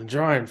 there's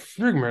giant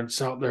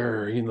figments out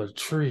there in the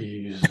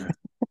trees.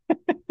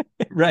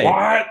 Right.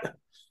 What?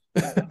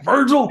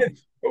 Virgil?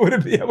 It would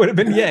have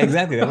been, yeah,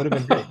 exactly. That would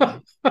have been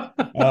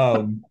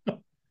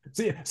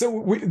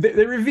great.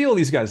 They reveal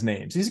these guys'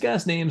 names. These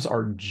guys' names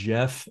are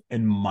Jeff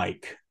and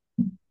Mike.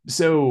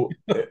 So,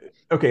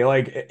 okay,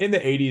 like in the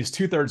 80s,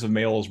 2/3 of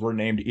males were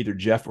named either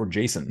Jeff or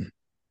Jason.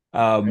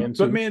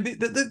 But man,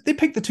 they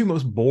picked the two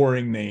most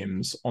boring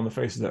names on the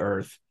face of the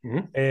earth.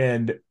 Mhm.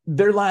 And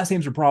their last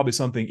names are probably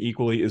something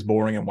equally as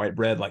boring and white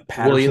bread, like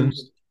Patterson.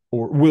 Williams.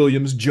 Or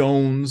Williams,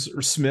 Jones,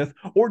 or Smith,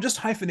 or just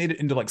hyphenate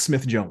it into like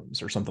Smith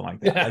Jones or something like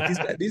that.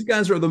 Like these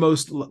guys are the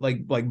most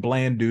like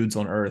bland dudes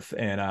on earth,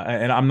 and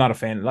I'm not a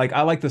fan. Like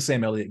I like the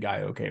Sam Elliott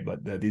guy, okay,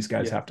 but these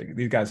guys have to.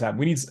 These guys have.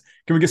 Can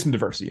we get some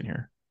diversity in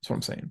here? That's what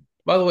I'm saying.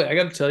 By the way, I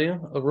got to tell you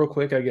real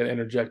quick. I got to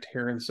interject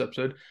here in this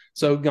episode.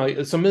 So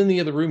I'm in the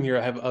other room here.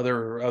 I have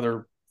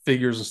other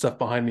figures and stuff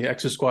behind me.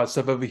 Extra Squad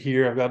stuff over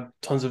here. I've got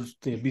tons of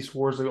Beast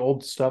Wars, the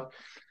old stuff.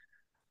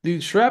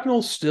 The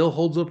shrapnel still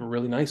holds up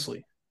really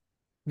nicely.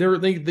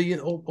 The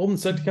old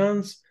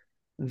Insecticons,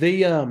 they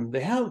have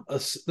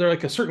they're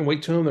like a certain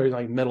weight to them. They're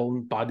like metal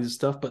bodies and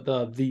stuff, but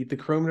the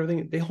chrome and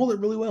everything, they hold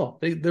it really well.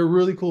 They're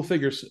really cool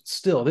figures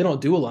still. They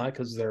don't do a lot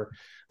because they're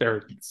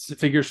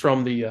figures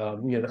from the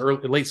the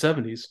early late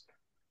 70s.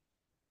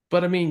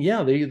 But I mean,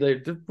 yeah,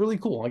 they're really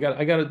cool. I got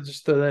to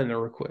just throw that in there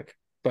real quick.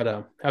 But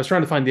I was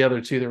trying to find the other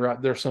two. They're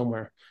out there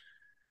somewhere.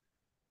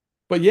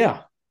 But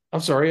yeah, I'm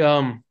sorry.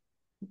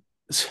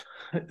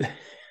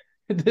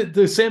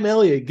 The Sam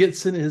Elliott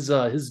gets in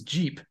his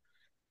Jeep,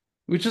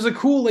 which is a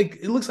cool, like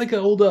it looks like an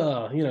old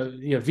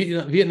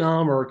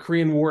Vietnam or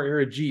Korean War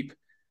era Jeep.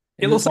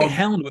 It looks like a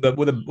Hound with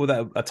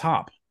a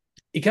top.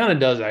 It kind of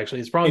does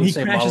actually. It's probably and the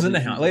same. He crashes in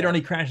the Hound later on.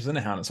 He crashes in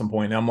the Hound at some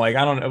point, and I'm like,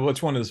 I don't know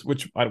which one is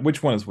which.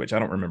 Which one is which? I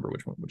don't remember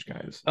which guy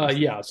is.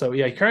 Yeah. So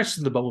yeah, he crashes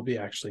in the Bumblebee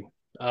actually.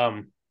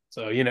 So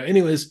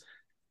anyways,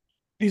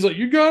 he's like,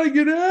 you got to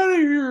get out of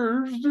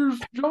here.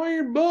 There's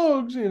giant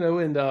bugs,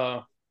 and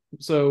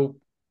so.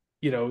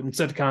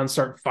 Insecticons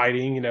start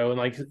fighting, and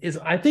like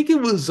I think it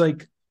was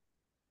like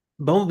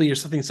Bumblebee or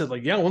something said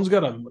like, yeah, one's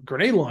got a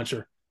grenade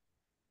launcher,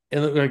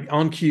 and like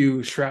on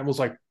cue, Shrapnel's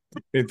like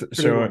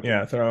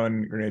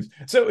throwing grenades.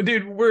 So,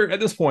 dude, we're at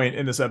this point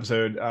in this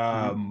episode,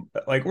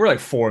 like we're like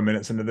 4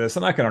 minutes into this,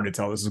 and I can already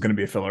tell this is going to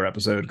be a filler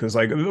episode because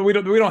like we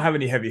don't have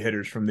any heavy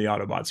hitters from the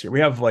Autobots here.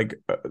 We have like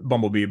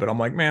Bumblebee, but I'm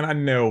like, man, I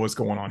know what's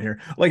going on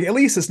here. Like at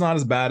least it's not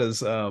as bad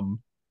as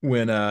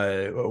when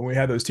we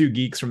had those two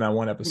geeks from that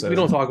one episode. We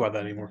don't talk about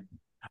that anymore.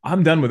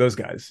 I'm done with those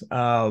guys.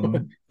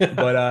 But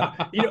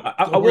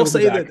I will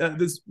say that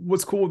this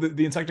what's cool. The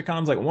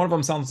Insecticons, like one of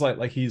them sounds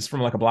like he's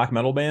from like a black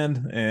metal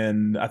band,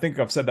 and I think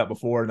I've said that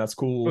before, and that's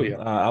cool. Oh, yeah.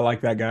 I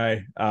like that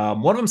guy.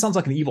 One of them sounds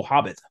like an evil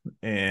hobbit,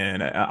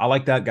 and I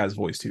like that guy's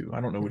voice too. I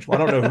don't know which one.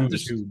 I don't know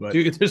who's who, but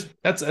dude,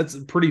 that's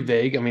pretty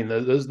vague. I mean,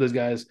 those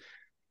guys.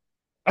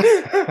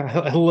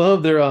 I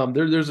love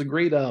there's a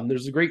great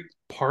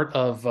part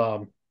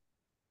of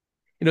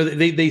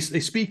they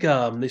speak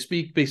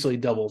basically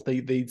double.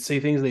 They say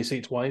things, they say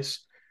it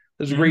twice.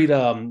 There's a great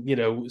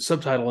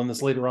subtitle in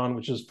this later on,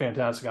 which is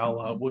fantastic.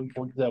 We'll get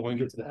to that when we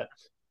get to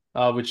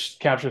that, which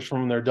captures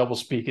from their double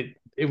speak.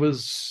 It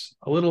was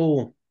a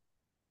little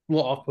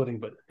off-putting,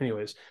 but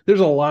anyways,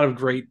 there's a lot of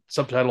great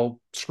subtitle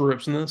screw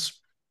ups in this.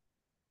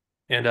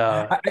 And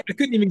I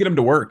couldn't even get them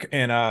to work.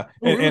 And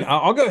and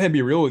I'll go ahead and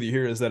be real with you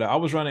here is that I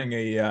was running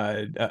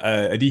a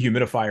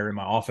dehumidifier in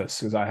my office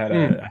because I had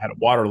a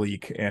water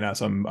leak, and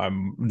so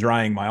I'm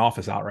drying my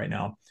office out right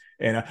now.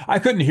 And I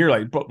couldn't hear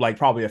like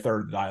probably a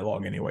third of the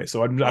dialogue anyway.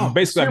 So I'm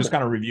just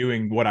kind of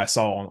reviewing what I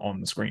saw on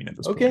the screen at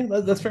this point.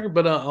 Okay, that's fair.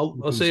 But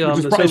I'll say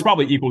it's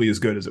probably equally as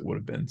good as it would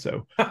have been.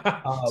 So,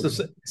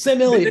 so Sam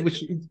Elliott,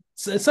 which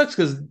it sucks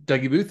because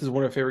Dougie Booth is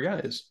one of my favorite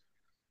guys.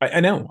 I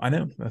know.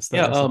 That's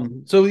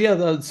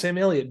the Sam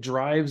Elliott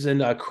drives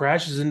and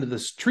crashes into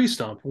this tree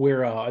stump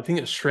where I think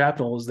it's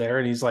Shrapnel is there,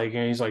 and he's like,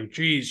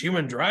 geez,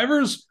 human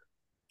drivers.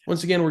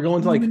 Once again, we're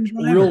going to like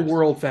real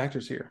world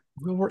factors here.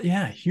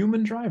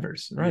 Human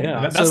drivers, right?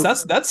 Yeah,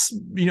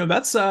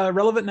 that's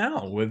relevant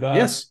now with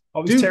yes,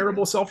 all these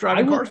terrible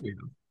self-driving cars we have.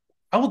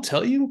 I will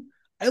tell you,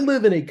 I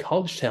live in a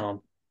college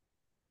town.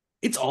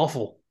 It's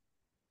awful.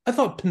 I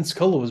thought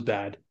Pensacola was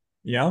bad.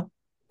 Yeah.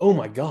 Oh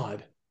my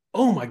god.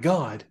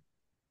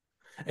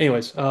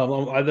 Anyways,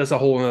 that's a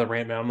whole other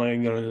rant, man. I'm not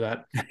even going into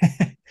that.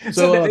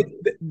 So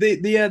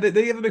they have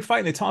a big fight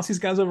and they toss these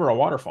guys over a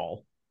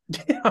waterfall.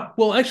 Yeah.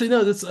 Well, actually,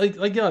 no. That's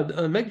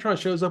Megatron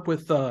shows up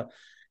with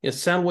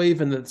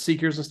Soundwave and the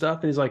Seekers and stuff,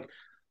 and he's like,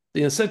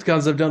 the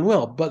Insecticons have done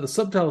well, but the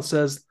subtitle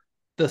says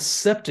the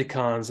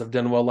Septicons have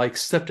done well, like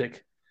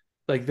septic.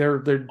 Like they're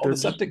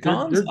just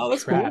Decepticons. they're Oh,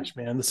 that's cool. trash,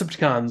 man. The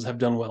Decepticons have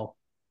done well.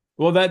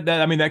 Well, that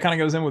I mean, that kind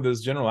of goes in with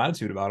his general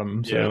attitude about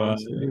him. So Yeah,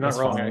 you're not that's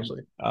wrong fine.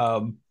 actually.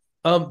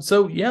 Um,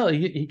 So yeah,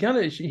 he kind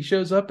of he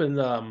shows up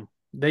and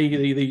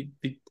they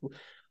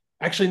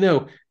actually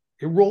no,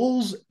 it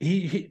rolls.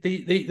 The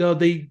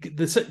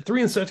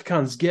three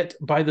Insecticons get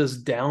by this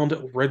downed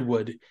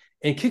redwood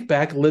and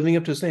Kickback, living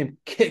up to his name,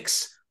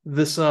 kicks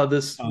this oh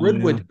yeah.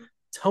 redwood,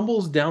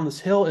 tumbles down this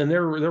hill, and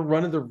they're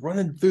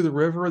running through the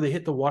river. They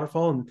hit the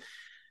waterfall, and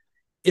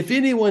if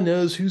anyone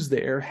knows who's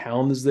there,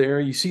 Hound is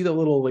there. You see the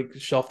little like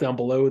shelf down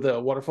below the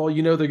waterfall.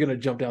 You know they're gonna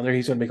jump down there.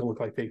 He's gonna make it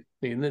look like Oh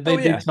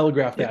they yeah.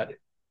 telegraph Yeah. that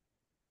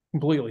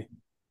completely.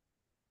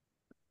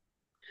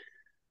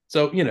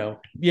 So,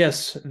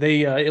 yes,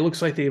 they it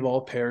looks like they've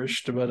all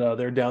perished, but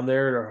they're down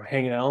there, they're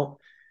hanging out.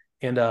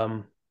 And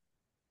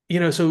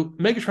so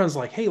Megatron's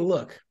like, "Hey,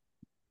 look,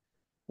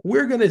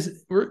 we're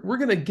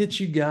gonna get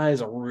you guys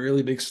a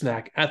really big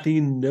snack at the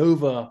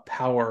Nova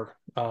Power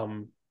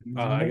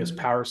I guess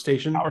power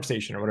station." Power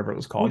station or whatever it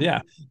was called. What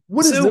Yeah.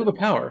 what is So Nova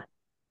Power?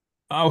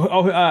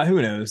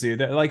 who knows, dude?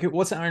 Like,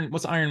 what's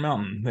Iron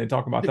Mountain? They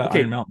talk about that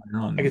Iron Okay, Mountain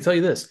later I can on. tell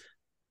you this.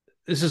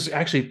 This is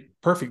actually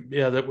perfect.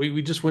 Yeah, that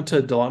we just went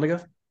to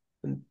Dahlonega.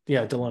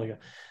 Yeah, Dahlonega.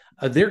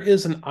 There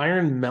is an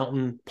Iron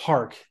Mountain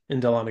Park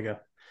in Dahlonega.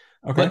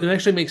 Okay. But it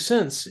actually makes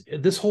sense.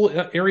 This whole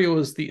area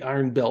was the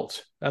Iron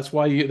Belt. That's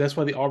why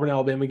the Auburn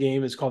Alabama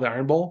game is called the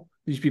Iron Bowl.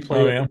 You should be Oh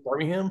playing it yeah. in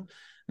Birmingham.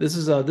 This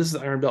is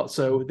Iron Belt.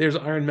 So there's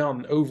Iron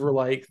Mountain over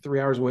like 3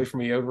 hours away from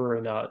me over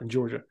in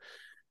Georgia.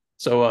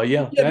 So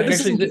yeah, Yeah, but that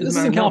actually is this an is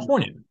in Iron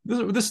Mountain.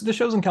 California. This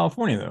show's in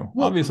California though,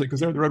 Well, obviously because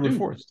they're the redwood dude,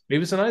 forest.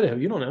 maybe it's in Idaho.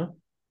 You don't know.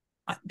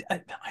 I,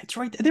 it's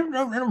right. There are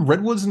no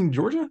redwoods in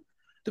Georgia.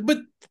 But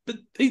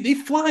they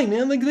fly,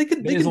 man. Like they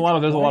There's a could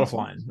lot of fly.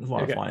 flying. There's a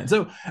lot of Okay. flying.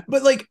 So,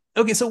 but like,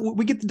 okay, so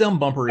we get the dumb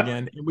bumper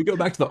again, and we go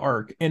back to the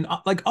arc, and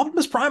like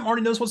Optimus Prime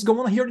already knows what's going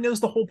on. He already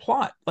knows the whole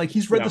plot. Like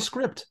he's read the Yeah.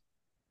 script.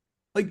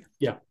 Like,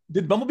 Yeah.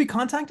 did Bumblebee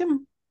contact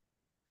him?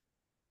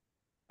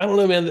 I don't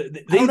know, man.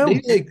 I don't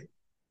know.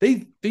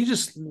 They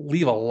just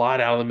leave a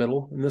lot out of the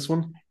middle in this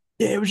one.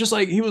 Yeah, it was just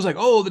like he was like,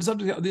 "Oh, the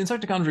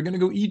Insecticons are going to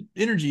go eat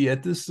energy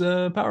at this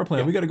power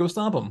plant. Yeah. We got to go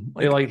stop them."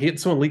 They Like,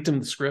 someone leaked him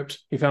the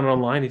script. He found it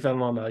online. He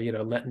found it on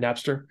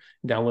Napster,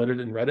 downloaded it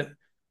and read it.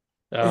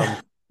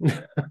 yeah,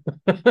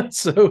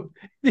 So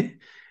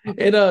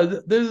and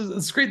there's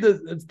it's great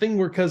the thing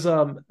where because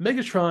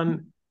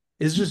Megatron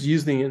is just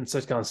using the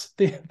Insecticons.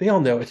 They all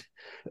know it.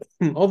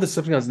 All the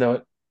Decepticons know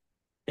it.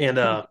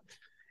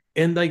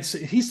 And like so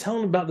he's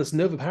telling about this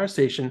Nova Power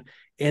Station,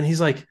 and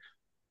he's like,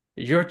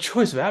 "Your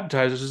choice of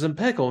appetizers is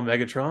impeccable,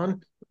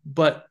 Megatron."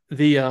 But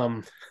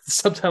the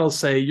subtitles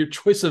say your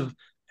choice of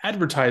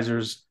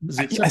advertisers is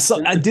I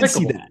did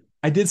see impeccable. that.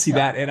 I did see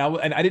Yeah, that,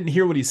 and I didn't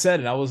hear what he said,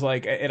 and I was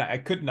like, and I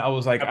couldn't. I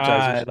was like,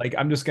 appetizers. like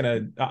I'm just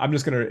gonna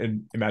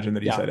imagine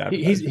that he Yeah, said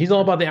he's appetizers.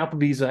 all about the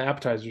Applebee's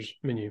appetizers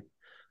menu.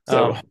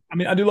 So, Um, I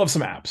mean, I do love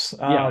some apps.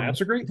 yeah,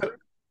 apps are great.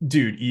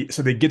 Dude,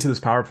 so they get to this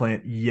power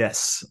plant.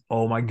 Yes.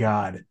 Oh my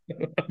God.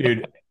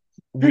 Dude,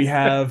 we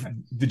have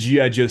the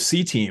G.I. Joe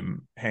C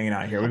team hanging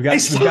out here. I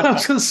was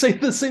going to say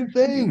the same We've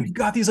thing.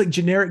 got these like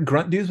generic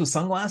grunt dudes with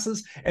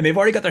sunglasses, and they've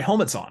already got their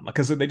helmets on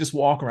because they just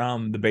walk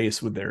around the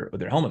base with their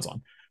helmets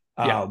on.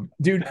 Yeah.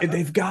 Dude,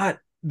 they've got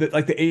the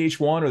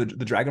AH-1 or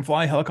the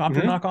Dragonfly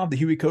helicopter Mm-hmm. knockoff, the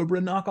Huey Cobra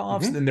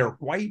knockoffs, Mm-hmm. and they're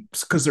white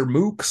because they're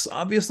mooks,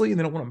 obviously, and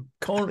they don't want to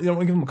color, they don't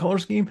want to give them a color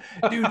scheme.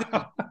 Dude,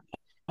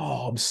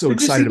 oh, I'm so Did you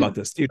see excited the about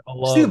this, dude. I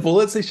see the love.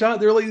 bullets they shot?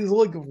 They're like these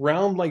little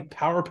round like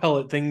power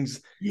pellet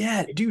things.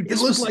 Yeah, dude, It this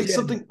looked was like yeah,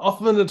 something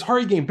off of an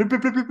Atari game.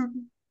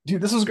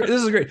 dude, this was great.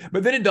 This is great.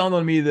 But then it dawned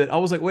on me that I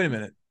was like, wait a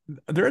minute,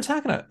 they're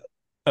attacking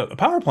a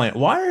power plant.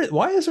 Why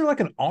is there like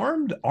an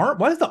armed arm?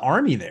 Why is the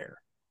army there?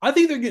 I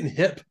think they're getting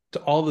hip to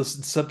all this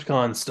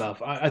Decepticon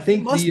stuff. I They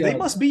think must the they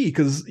must be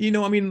because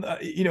I mean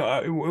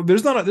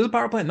there's a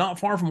power plant not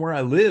far from where I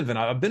live, and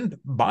I've been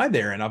by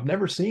there, and I've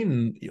never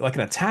seen like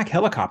an attack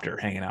helicopter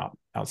hanging out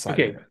outside of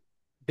okay, there.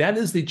 that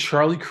is the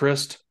Charlie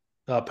Crist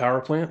power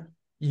plant.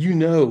 You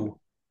know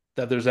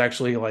that there's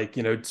actually like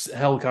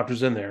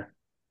helicopters in there.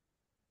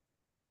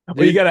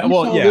 Well, you gotta.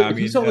 Well, yeah. I If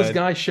you mean, saw this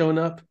guy showing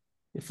up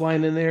and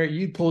flying in there,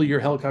 you'd pull your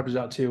helicopters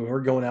out too, and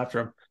we're going after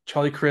him.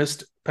 Charlie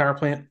Crist power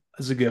plant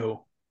is a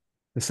go.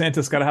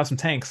 DeSantis got to have some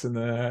tanks in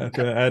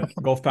at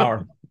Gulf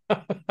Power.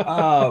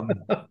 Um,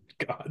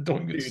 God,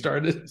 don't get dude,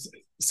 started.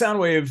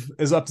 Soundwave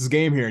is up his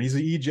game here, and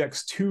he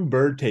ejects two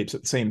bird tapes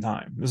at the same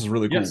time. This is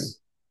really cool. Yes,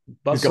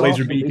 He's got Buzzsaw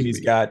and Laserbeak, and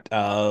he's Laserbeak. got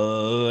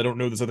I don't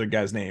know this other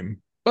guy's name.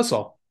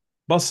 Buzzsaw.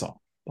 Buzzsaw.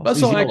 He's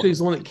Buzzsaw actually yellow. is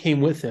the one that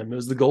came with him. It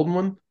was the golden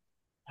one.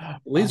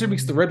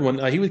 Laserbeak's the Um, red one.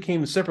 He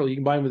came separately. You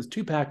can buy him with a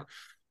 2-pack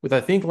with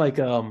I think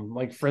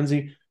like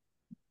Frenzy.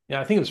 Yeah,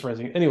 I think it was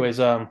Frenzy. Anyways,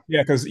 yeah,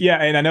 because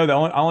and I know that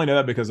I only know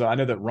that because I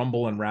know that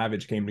Rumble and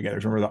Ravage came together.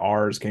 Remember the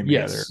R's came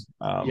together. yes,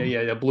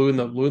 yeah. Blue and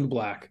the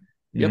black.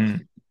 Yep. Mhm.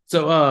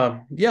 So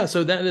yeah,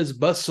 so that is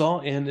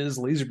Buzzsaw and is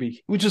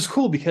Laserbeak, which is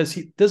cool because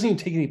he doesn't even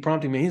take any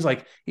prompting, man. He's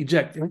like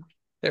eject,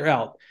 they're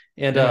out,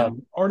 and Yeah.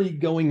 already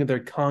going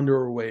their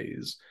condor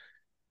ways.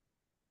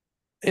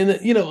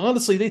 And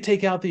honestly, they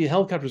take out the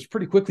helicopters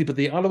pretty quickly, but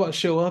the Autobots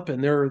show up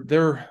and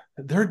they're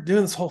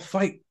doing this whole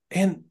fight.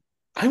 And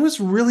I was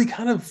really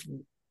I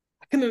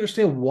can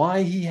understand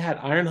why he had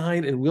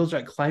Ironhide and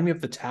Wheeljack climbing up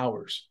the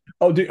towers.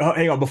 Oh, dude,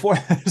 hang on. Before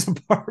there's a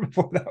part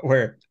before that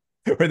where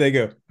they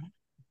go,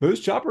 those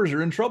choppers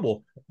are in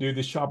trouble, dude.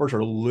 These choppers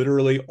are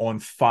literally on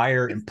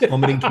fire and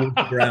plummeting towards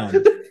the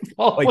ground.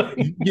 Like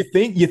you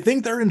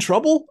think they're in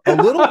trouble a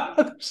little?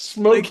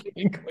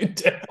 Smoking going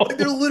down. Like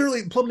they're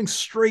literally plummeting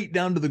straight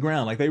down to the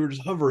ground, like they were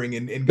just hovering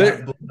and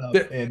got blown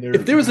up. And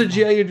if there was a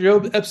G.I. Joe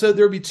episode,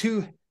 there would be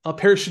two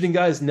parachuting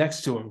guys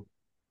next to him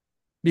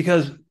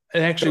because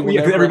actually,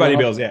 everybody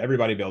bails. Yeah,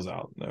 everybody bails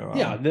out. So,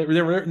 yeah, they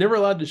were never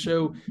allowed to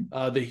show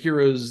the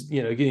heroes,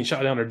 getting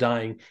shot down or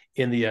dying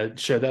in the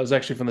show. That was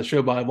actually from the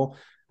show Bible,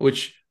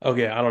 which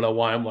okay, I don't know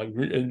why I'm like,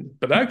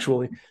 but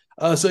actually,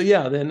 so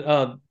yeah, then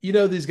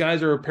these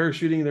guys are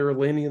parachuting. They were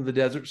landing in the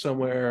desert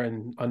somewhere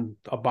and on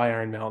by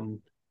Iron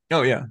Mountain.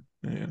 Oh yeah,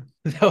 yeah.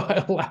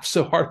 I laughed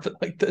so hard,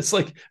 but like this,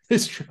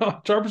 this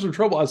Choppers of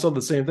Trouble. I saw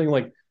the same thing.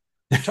 Like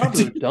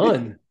Choppers are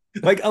done.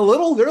 Like they're in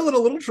a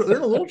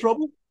little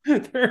trouble.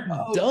 They're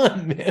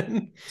done,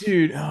 man.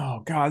 Dude,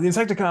 oh god, the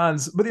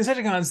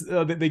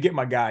Insecticons, they get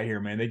my guy here,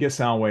 man. They get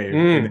Soundwave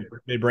and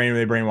they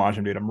brainwash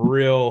him, dude. I'm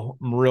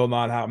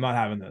not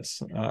having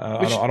this.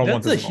 I don't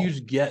want this. That's a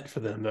huge get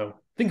for them, though.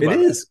 Think about it.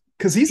 It is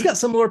because he's got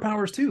similar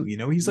powers too.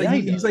 He's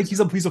like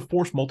he's a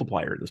force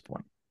multiplier at this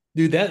point.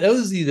 Dude, that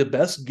was the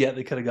best get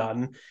they could have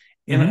gotten.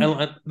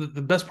 And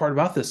the best part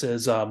about this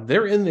is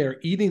they're in there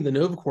eating the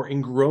Nova Core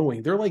and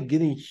growing. They're like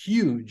getting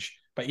huge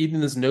by eating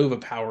this Nova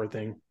power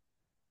thing.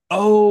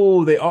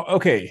 Oh, they are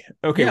okay.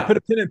 Yeah. Put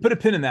a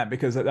pin in that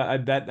because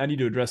I need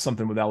to address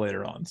something with that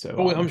later on.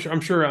 So I'm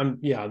sure I'm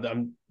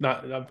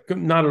not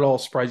at all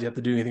surprised you have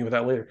to do anything with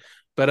that later.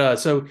 But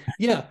so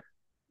yeah,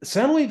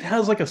 Soundwave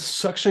has like a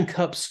suction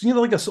cup,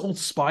 like a old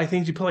spy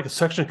things. You put like a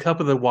suction cup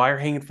with a wire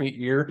hanging from your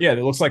ear. Yeah,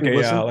 it looks like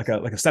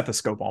a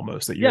stethoscope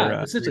almost. That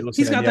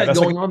he's got that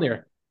going on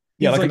there.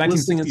 Yeah, like a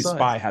 1960s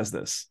spy has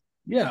this.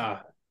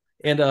 Yeah,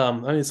 and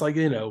it's like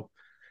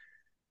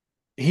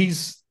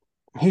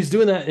he's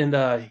doing that,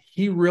 and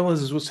he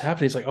realizes what's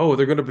happening. He's like, oh,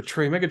 they're going to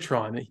betray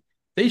Megatron.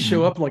 They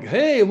show up and like,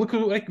 hey, look,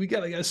 like we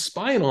got a guy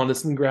spying on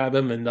us, and grab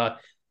him. And I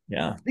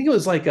think it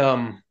was like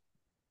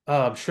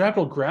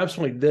Shrapnel grabs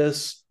him like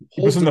this.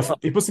 He puts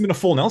him in a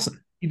full Nelson.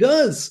 He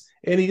does,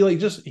 and he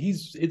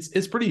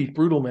it's pretty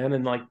brutal, man,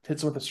 and like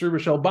hits him with a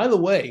cerebral shell. By the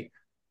way,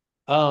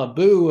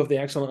 Boo of the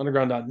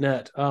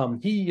AxonUnderground.net,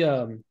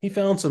 he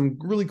found some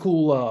really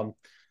cool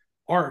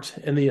art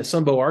in the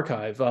Sunbow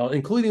archive,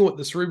 including what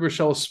the cerebral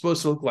shell is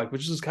supposed to look like,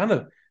 which is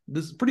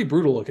this pretty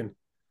brutal looking.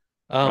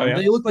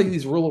 They look like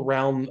these real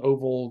round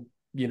oval,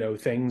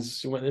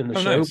 things in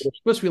the show. Nice. But they're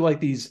supposed to be like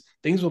these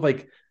things with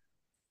like,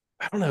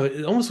 I don't know,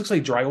 it almost looks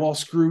like drywall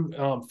screw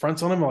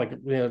fronts on them, like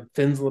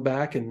fins in the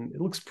back, and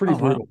it looks pretty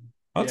brutal.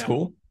 Wow. That's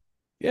cool.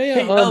 Yeah,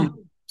 yeah. Hey,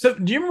 so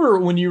do you remember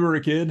when you were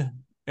a kid?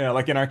 Yeah,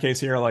 like in our case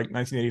here, like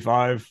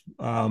 1985,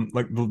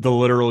 like the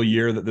literal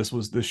year that this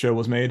show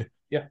was made.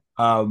 Yeah.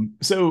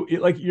 So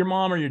like your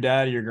mom or your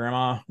dad or your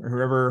grandma or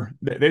whoever,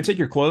 they take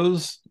your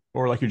clothes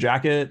or like your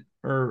jacket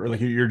or like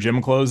your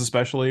gym clothes,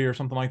 especially, or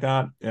something like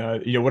that.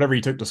 Whatever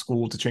you took to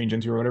school to change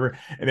into or whatever.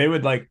 And they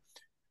would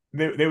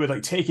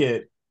take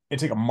it and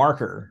take a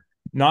marker,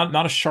 not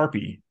a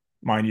Sharpie,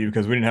 mind you,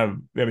 because we didn't have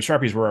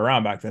Sharpies were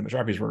around back then, but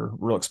Sharpies were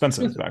real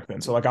expensive back then.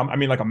 So like, I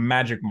mean like a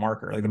magic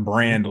marker, like the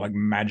brand, like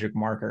magic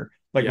marker,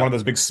 like one of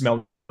those big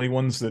smelly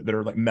ones that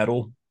are like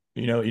metal.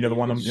 The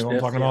one what I'm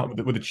talking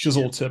about with the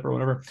chisel tip or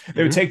whatever.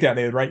 They would take that and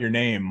they would write your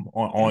name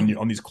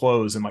on these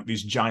clothes in like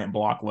these giant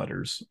block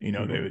letters. They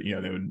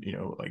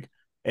would like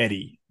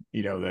Eddie,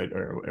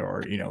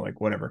 or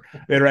like whatever.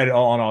 They'd write it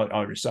all on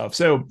all your stuff.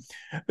 So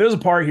there's a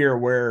part here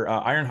where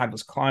Ironhide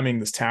was climbing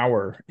this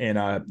tower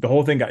and the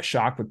whole thing got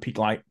shocked with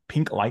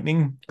pink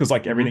lightning because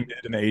like everything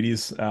did in the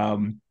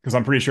 80s. Because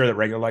I'm pretty sure that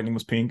regular lightning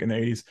was pink in the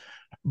 80s.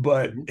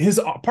 But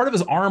his part of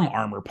his arm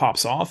armor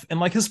pops off, and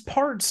like his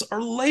parts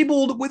are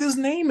labeled with his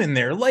name in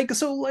there. Like a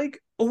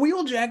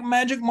Wheeljack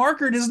magic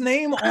markered his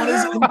name on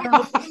his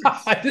internal parts.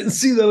 I didn't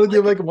see that.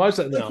 I'll I can watch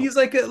that now. He's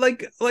like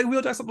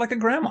Wheeljack's like a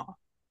grandma.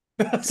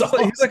 That's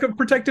awesome. He's like a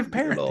protective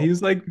parent. He's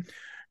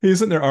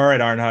sitting there. All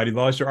right, Ironhide, you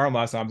lost your arm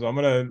last time, so I'm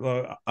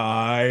gonna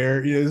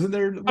iron. Isn't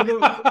there?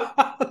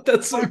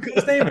 That's so good.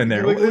 His name in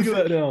there. Look at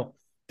that now.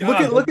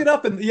 Look it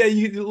up and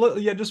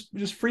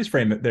just freeze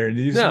frame it there.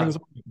 It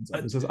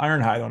says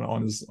Ironhide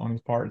on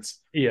his parts.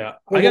 Yeah,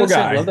 I gotta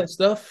say, I love that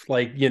stuff.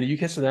 Like you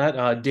catch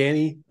that.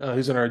 Danny,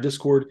 who's in our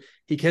Discord,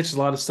 he catches a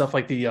lot of stuff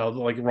like the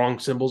like wrong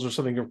symbols or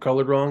something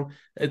colored wrong.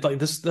 It's like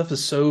this stuff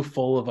is so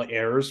full of like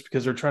errors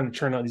because they're trying to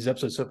churn out these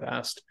episodes so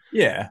fast.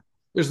 Yeah,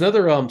 there's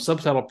another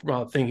subtitle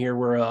thing here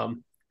where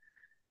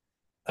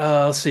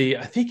let's see.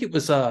 I think it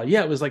was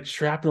it was like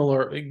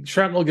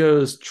Shrapnel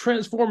goes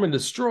transform and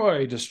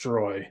destroy,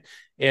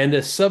 and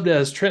it's subbed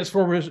as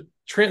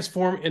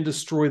transform and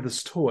destroy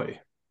this toy,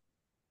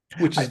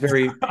 which is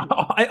very.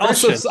 I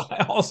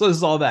also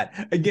saw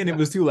that again. It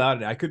was too loud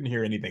and I couldn't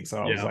hear anything,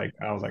 so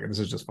I was like, this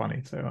is just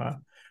funny. So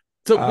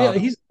So yeah,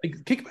 he's like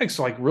Kickback's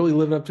like really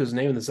living up to his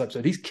name in this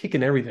episode. He's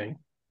kicking everything.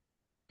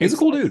 He's a It's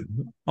cool like,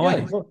 dude. I yeah,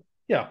 like him.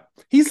 yeah.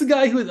 He's the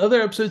guy who in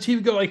other episodes he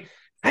would go like,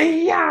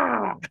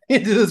 "Hey-ya!"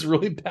 into this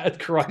really bad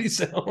karate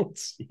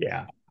sounds.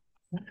 Yeah.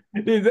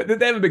 Dude,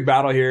 they have a big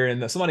battle here,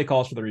 and somebody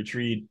calls for the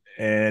retreat,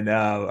 and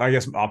I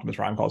guess Optimus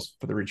Prime calls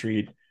for the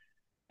retreat.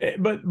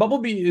 But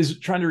Bumblebee is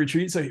trying to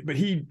retreat, but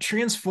he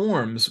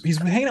transforms. He's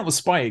hanging out with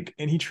Spike,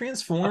 and he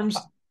transforms,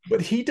 but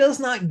he does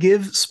not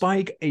give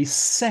Spike a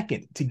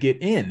second to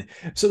get in.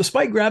 So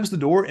Spike grabs the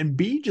door, and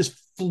B just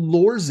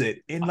floors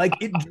it, and like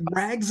it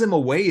drags him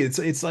away. It's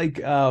like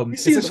You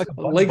see his like a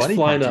Bugs legs Bunny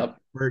flying cartoon. up.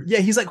 Where, yeah,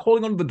 he's like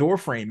holding onto the door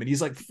frame, and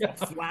he's like Yeah.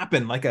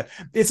 flapping like a.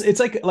 It's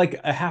like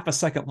a half a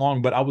second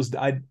long, but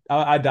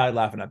I died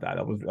laughing at that.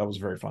 That was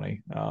very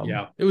funny.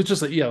 Yeah, it was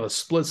just a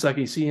split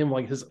second. You see him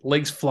like his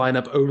legs flying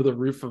up over the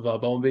roof of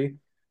Bumblebee,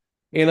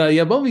 and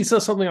yeah, Bumblebee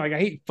says something like, "I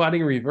hate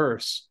fighting in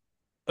reverse."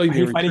 Oh, you I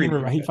mean hate fighting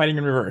retreat? I hate Okay. fighting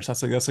in reverse.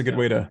 That's a good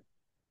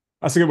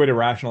Yeah, way to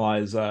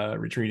rationalize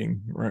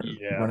retreating,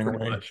 yeah, running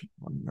pretty away. much.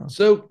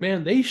 So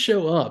man, they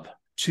show up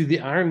to the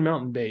Iron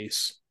Mountain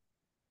base.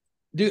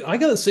 Dude, I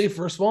gotta say,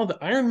 first of all, the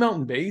Iron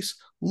Mountain base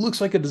looks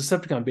like a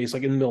Decepticon base,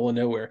 like in the middle of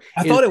nowhere.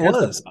 I thought It it has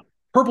that was.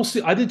 purple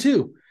steel. I did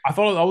too. I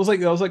was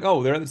like,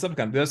 oh, they're at the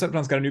Decepticon. The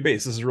Decepticon's got a new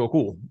base. This is real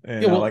cool. Yeah,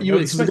 And well, like, you oh,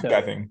 would this is a expect good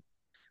guy that, thing.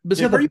 but it's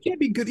Yeah, got bro, the you can't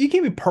be good. You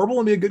can't be purple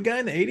and be a good guy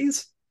in the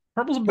 80s.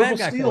 Purple's a purple bad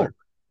guy steel, color.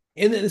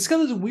 and then it's got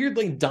this weird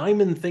like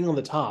diamond thing on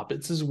the top.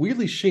 It's this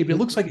weirdly shaped. It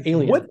looks like What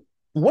alien.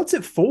 what's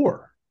it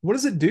for? What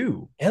does it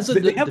do? It has a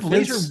They have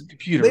defense they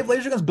computer. have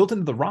laser guns built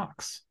into the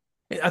rocks.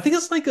 I think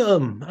it's like I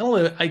don't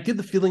know. I get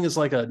the feeling it's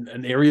like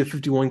an Area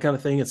 51 kind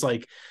of thing. It's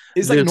like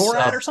It's like this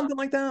NORAD or something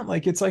like that.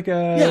 Like it's like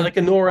yeah, a like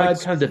a like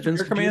NORAD kind of Strategic defense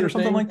Air Command or computer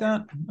something thing. like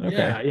that. Okay.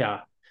 Yeah, yeah.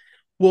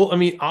 Well, I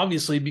mean,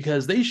 obviously,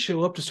 because they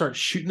show up to start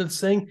shooting at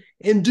this thing,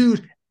 and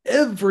dude,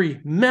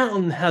 every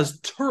mountain has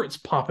turrets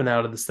popping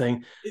out of this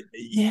thing.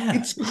 Yeah,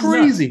 It's this is nuts.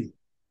 crazy.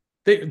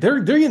 They're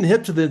getting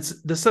hip to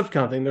this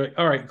Decepticon thing. They're like,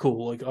 all right,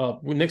 cool. Like,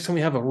 next time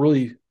we have a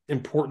really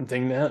important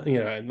thing that in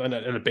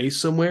a base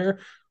somewhere,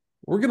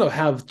 we're gonna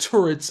have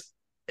turrets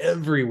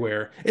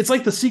everywhere. It's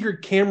like the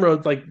secret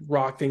camera like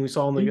rock thing we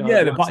saw in the Yeah, last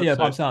yeah, episode.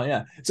 pops out.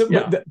 Yeah. So,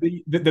 but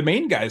Yeah. the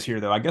main guys here,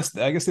 though, I guess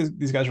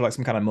these guys are like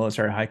some kind of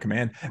military high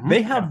command. They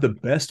Mhm. Yeah. have the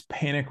best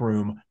panic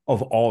room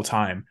of all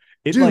time.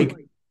 It Dude, like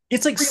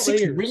it's like three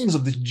six layers. rings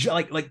of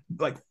the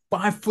like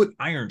 5 foot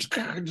irons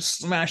just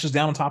smashes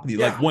down on top of you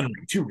like Yeah. one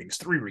ring, two rings,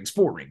 three rings,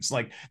 four rings.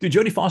 Like, dude,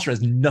 Jodie Foster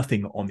has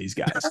nothing on these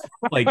guys.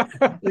 Like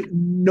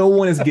no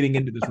one is getting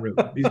into this room.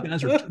 These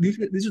guys are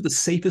these are the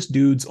safest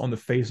dudes on the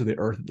face of the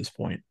earth at this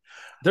point.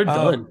 They're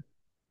Uh, done.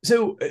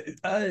 so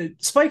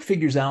Spike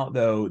figures out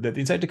though that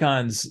the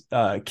Insecticons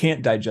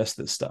can't digest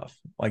this stuff.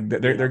 Like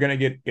they're Yeah. going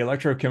to get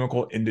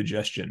electrochemical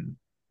indigestion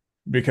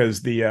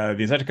because the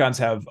Insecticons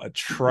have a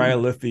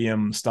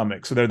trilithium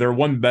stomach, so they're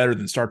one better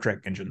than Star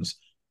Trek engines.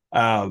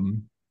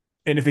 And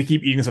if they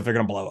keep eating stuff, they're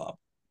going to blow up.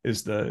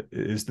 Is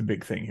the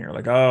big thing here?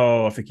 Like,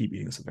 oh, if they keep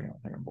eating stuff, they're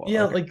going to blow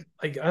Yeah, up. Okay.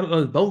 like I don't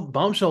know.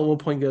 Bombshell at one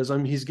point goes,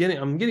 I'm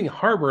getting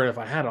heartburn if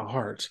I had a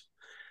heart.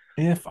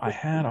 If I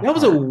had a That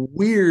was a heart.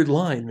 weird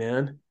line,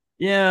 man.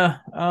 Yeah,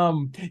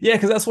 yeah,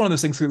 because that's one of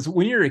those things. Because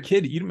when you're a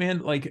kid, you man,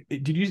 like,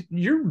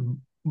 you're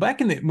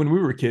back in when we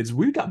were kids,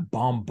 we got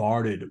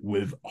bombarded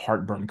with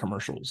heartburn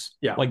commercials.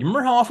 Yeah. Like,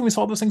 remember how often we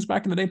saw those things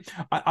back in the day?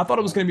 I thought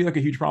it was going to be like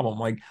a huge problem.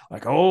 Like,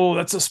 oh,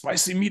 that's a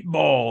spicy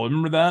meatball.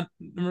 Remember that?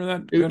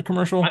 Remember that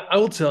commercial? I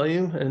will tell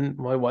you, and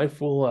my wife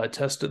will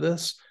attest to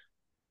this.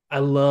 I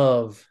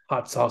love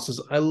hot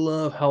sauces. I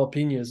love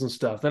jalapenos and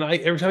stuff. And I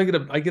every time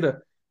I get a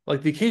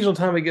like the occasional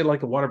time I get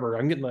like a Whataburger,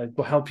 I'm getting like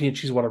a jalapeno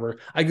cheese Whataburger.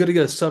 I go to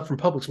get a sub from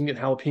Publix, I'm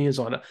getting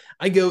jalapenos on it.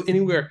 I go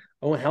anywhere,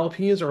 I want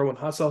jalapenos or I want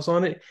hot sauce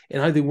on it,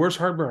 and I have the worst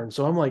heartburn.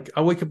 So I'm like,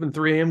 I wake up in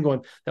 3 a.m.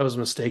 going, that was a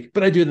mistake.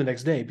 But I do it the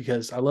next day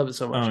because I love it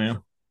so Oh much. yeah,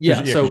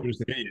 Yeah. because So you're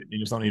just an idiot.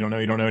 You don't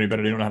know any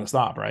better. You don't know how to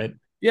stop, right?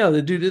 yeah,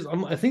 the dude is.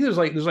 I think there's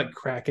like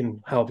crack in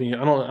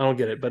jalapeno. I don't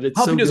get it, but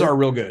it's so Jalapenos good. are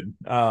real good.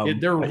 They're Yeah,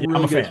 I'm really a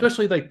good, fan.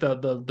 especially like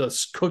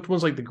the cooked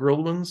ones, like the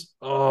grilled ones.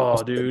 Oh,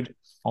 Also good. dude,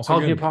 Also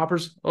jalapeno good.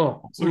 poppers.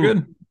 Oh, Also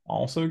good.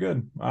 Also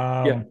good.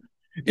 yeah.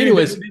 Dude,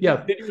 Anyways,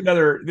 yeah, they do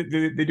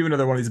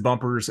another one of these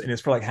bumpers, and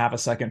it's for like half a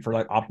second for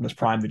like Optimus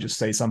Prime to just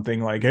say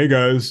something like, "Hey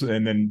guys,"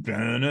 and then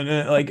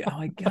like, oh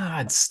my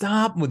god,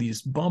 stop with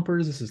these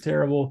bumpers. This is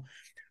terrible.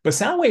 But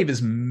Soundwave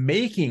is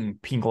making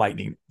pink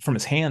lightning from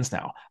his hands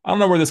now. I don't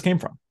know where this came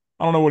from.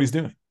 I don't know what he's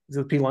doing. it's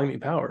the P lightning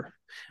power.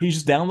 He's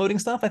just downloading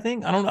stuff. I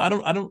think. I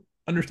don't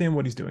understand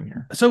what he's doing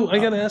here. So I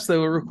gotta ask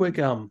though, real quick,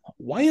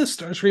 why is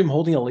Starscream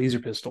holding a laser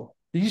pistol?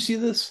 Did you see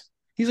this?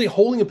 He's like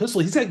holding a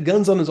pistol. He's got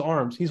guns on his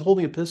arms. He's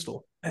holding a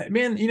pistol.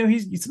 Man,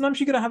 he's sometimes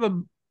you gotta have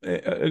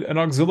an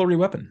auxiliary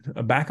weapon,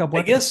 a backup I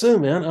weapon. guess so,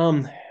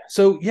 man.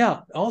 So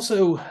yeah.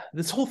 Also,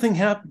 this whole thing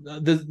happened.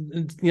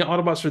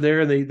 Autobots are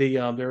there, and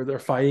they're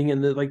fighting,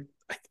 and they're like,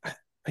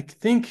 I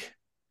think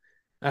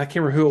I can't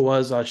remember who it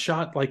was.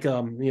 Shot like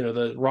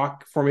the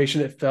rock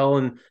formation that fell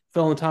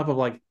on top of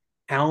like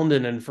Hound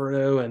and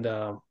Inferno, and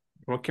I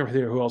can't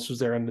remember who else was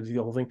there under the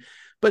whole thing.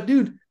 But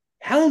dude,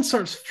 Hound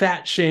starts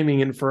fat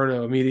shaming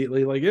Inferno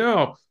immediately, like,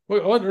 yo,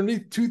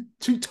 underneath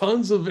two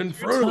tons of Two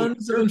Inferno.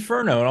 tons of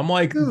Inferno. And I'm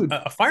like, Dude.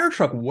 a fire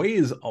truck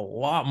weighs a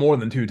lot more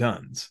than 2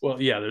 tons.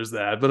 Well, yeah, there's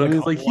that. But I Like mean, a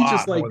it's like he's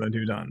just lot like, more than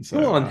 2 tons.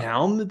 come So on,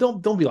 Hound.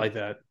 Don't be like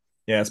that.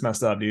 yeah, it's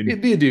messed up,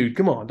 dude. Be a dude.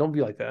 Come on, don't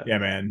be like that. Yeah,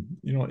 man.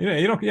 You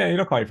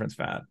don't call your friends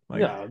fat.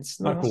 Like, Yeah, it's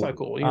not that's cool. not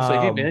cool. You can say,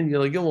 hey man, you're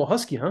like, you're a little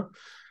husky, huh?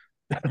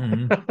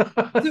 Mhm.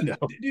 So, No.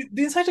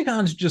 the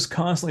Insecticons just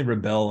constantly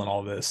rebel in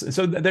all this.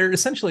 So they're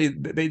essentially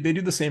they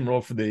do the same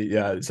role for the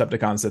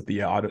Decepticons that the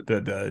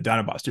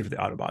Dinobots do for the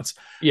Autobots.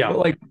 Yeah, But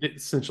like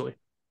essentially.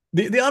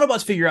 the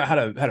Autobots figure out how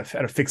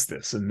to fix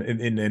this and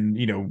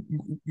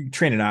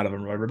train it out of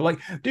them or whatever. But like,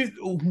 dude,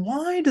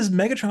 why does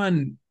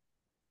Megatron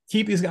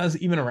keep these guys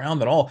even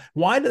around at all?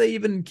 Why do they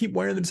even keep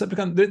wearing the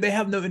Decepticon? They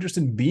have no interest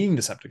in being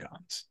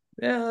Decepticons.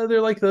 Yeah,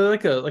 they're like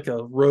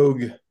a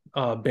rogue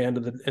band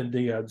of the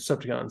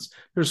Decepticons.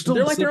 They're still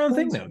They're like their own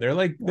thing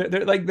Decepticons.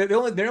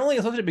 though. They're only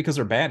associated because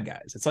they're bad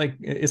guys. It's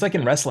like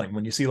in wrestling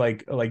when you see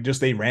like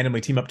just they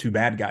randomly team up two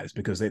bad guys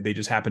because they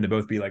just happen to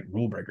both be like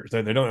rule breakers.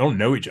 They don't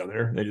know each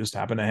other. They just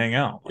happen to hang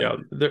out. Like,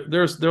 Yeah,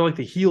 they're like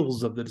the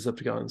heels of the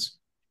Decepticons,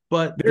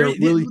 but they're they're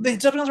really the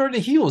Decepticons are the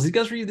heels. These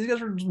guys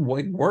are just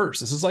way worse.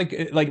 This is like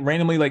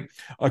randomly like,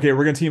 okay,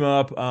 we're gonna team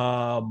up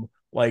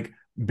like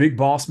Big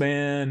Boss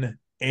Man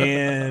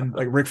and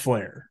like Ric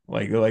Flair.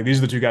 Like these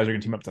are the two guys who are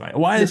gonna team up tonight.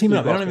 Why are they just teaming Big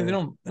up? They Boss don't even they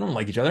Man. don't they don't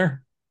like each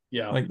other.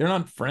 Yeah, Like they're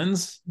not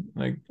friends.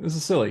 Like this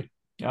is silly.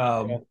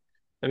 yeah.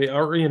 I mean,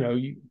 or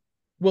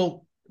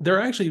well,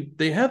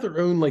 they have their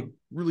own like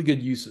really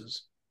good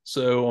uses.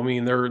 So I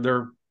mean,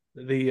 the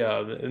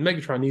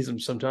Megatron needs them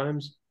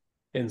sometimes,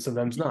 and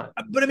sometimes not.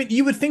 But I mean,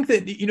 you would think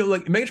that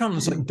like Megatron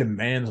just like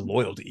demands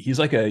loyalty. He's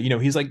like a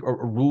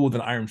rule with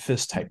an iron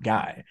fist type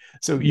guy.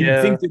 So you'd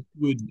Yeah. think that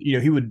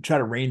he would try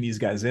to rein these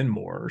guys in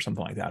more or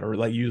something like that, or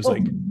like use Well,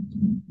 like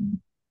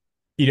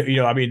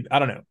I mean, I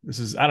don't know.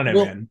 I don't know,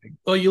 well, man.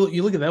 well, you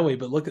look at it that way,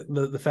 but look at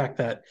the fact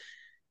that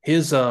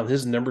his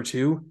number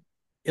two,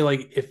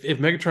 like if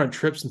Megatron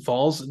trips and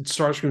falls,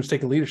 Starscream's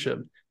taking leadership.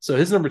 So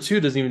his number two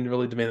doesn't even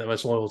really demand that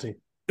much loyalty.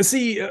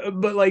 See,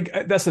 but like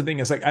that's the thing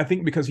is like I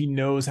think because he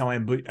knows how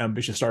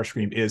ambitious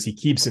Starscream is, he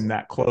keeps him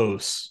that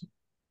close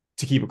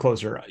to keep a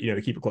closer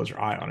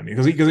eye on him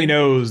because he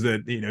knows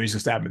that he's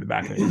just stab him in the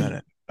back in a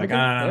minute. Like, Okay.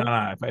 no, no,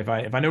 no, no.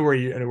 If I know where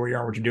you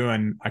are, what you're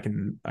doing, I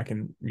can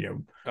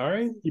All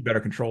right. keep better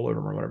control over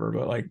him or whatever.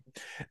 But like,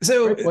 All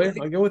so right, player.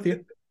 I'll go with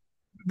you.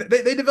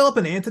 they develop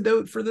an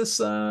antidote for this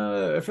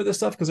stuff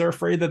because they're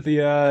afraid that the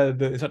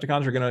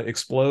Decepticons are gonna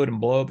explode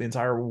and blow up the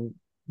entire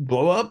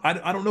blow up.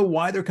 I don't know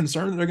why they're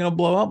concerned that they're gonna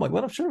blow up. Like,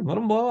 let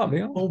them blow up.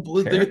 Well,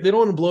 they don't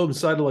want to blow up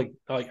inside of like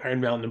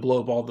Iron Mountain and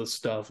blow up all this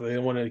stuff. They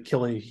don't want to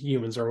kill any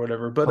humans or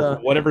whatever. But Or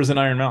whatever's in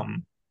Iron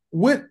Mountain.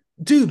 what,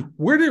 dude?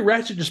 Where did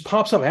Ratchet just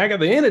pops up? Hey, I got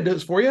the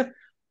antidotes for you.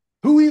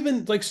 Who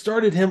even like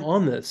started him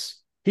on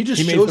this? He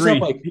just He made shows three.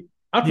 up like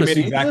Optimus.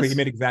 He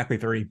made exactly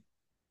three.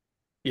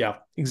 Yeah,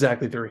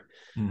 exactly three.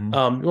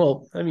 Mm-hmm.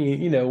 Well, I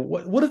mean,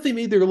 what if they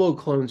made their little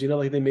clones?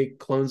 Like they make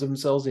clones of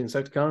themselves, the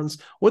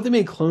Insecticons. What if they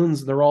made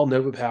clones and they're all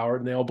Nova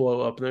powered and they all blow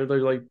up and they're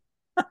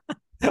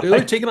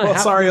like taking on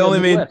half Sorry, of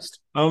the West.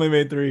 I only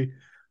made three.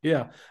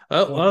 Yeah.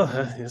 Oh,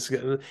 it's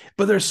good.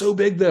 But they're so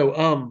big though.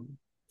 I'm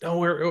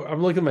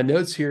looking at my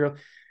notes here.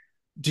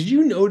 Did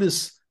you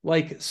notice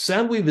like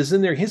Soundwave is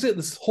in there? He's got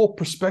this whole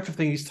perspective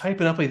thing. He's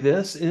typing up like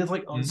this, and it's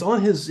like it's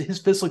on his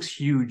fist looks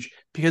huge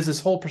because this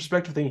whole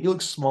perspective thing. He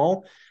looks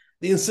small.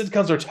 The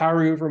Insecticons are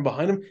towering over him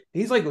behind him.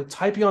 He's like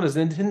typing on his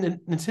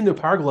Nintendo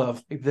Power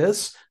Glove like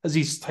this as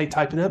he's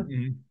typing up.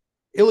 Mm-hmm.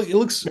 It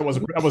looks That was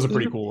a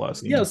pretty cool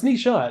scene. Yeah, it's a neat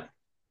shot.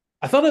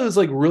 I thought it was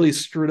like really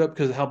screwed up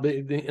because of how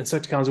big the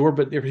Insecticons were,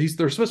 but they're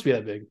supposed to be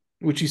that big,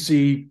 which you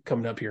see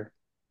coming up here.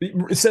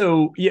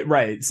 So yeah,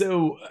 right.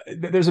 So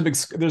there's a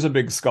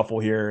big scuffle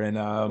here, and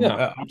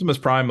Optimus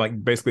Prime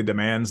like basically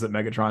demands that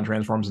Megatron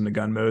transforms into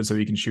gun mode so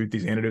he can shoot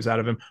these antidotes out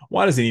of him.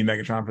 Why does he need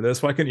Megatron for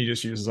this? Why couldn't he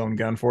just use his own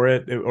gun for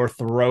it or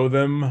throw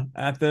them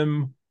at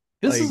them?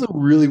 This is a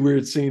really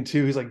weird scene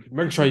too. He's like,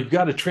 Megatron, you've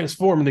got to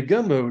transform into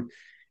gun mode,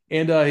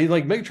 and he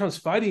like Megatron's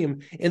fighting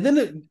him, and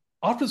then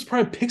Optimus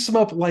Prime picks him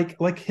up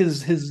like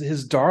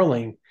his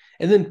darling,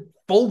 and then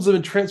folds him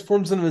and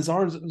transforms him in his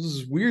arms. It was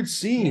this weird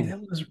scene.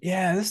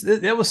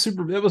 That was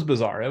super. That was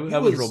bizarre.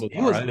 That was real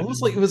bizarre.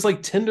 It was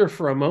like tender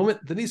for a moment.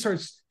 Then he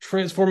starts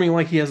transforming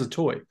like he has a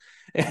toy.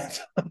 And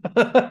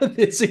man,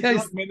 this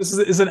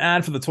is an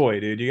ad for the toy,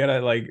 dude. You gotta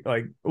like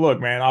look,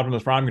 man.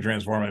 Optimus Prime can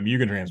transform him. You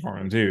can transform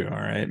him too. All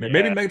right. Yeah.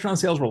 Maybe Megatron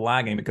sales were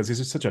lagging because he's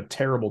just such a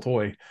terrible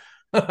toy.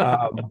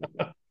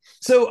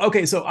 So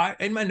I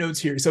in my notes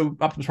here. So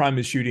Optimus Prime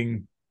is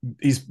shooting.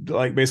 He's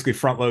like basically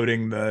front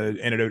loading the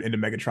antidote into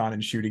Megatron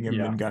and shooting him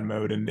in gun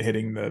mode and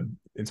hitting the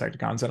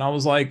Insecticons. And I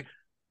was like,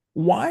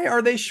 why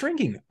are they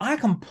shrinking? I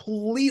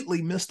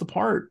completely missed the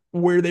part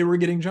where they were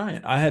getting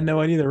giant. I had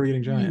no idea they were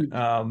getting giant.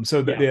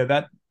 Huge. Yeah. Yeah,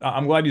 that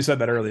I'm glad you said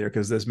that earlier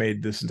because this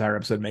made this entire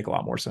episode make a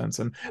lot more sense.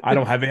 And I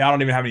don't even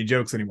have any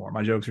jokes anymore.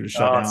 My jokes are just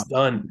shut Oh, it's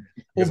down done.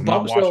 Well, because I'm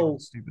not watching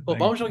this stupid thing.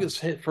 Bombshell gets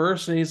hit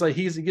first, and he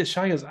gets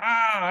shot. He goes,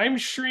 I'm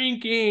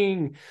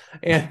shrinking,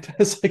 and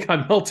it's like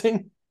I'm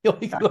melting.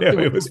 Like, Yeah, when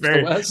he looks to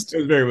the west. it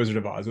was very Wizard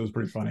of Oz. It was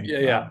pretty funny.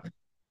 Yeah,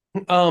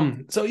 yeah.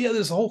 So yeah,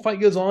 this whole fight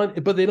goes on,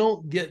 but they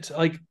don't get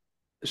like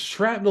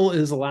Shrapnel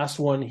is the last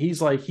one. He's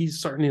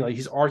starting to, like,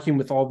 he's arguing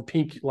with all the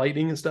pink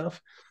lightning and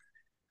stuff.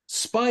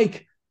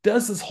 Spike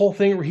does this whole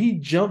thing where he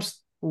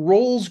jumps,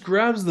 rolls,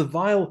 grabs the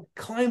vial,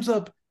 climbs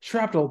up.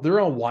 Shrapnel, they're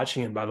all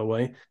watching him, by the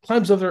way,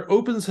 climbs up there,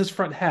 opens his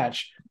front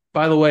hatch.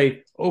 By the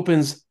way,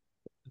 opens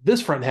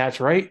this front hatch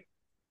right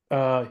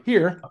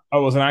here. Oh,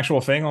 it was an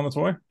actual thing on the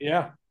toy?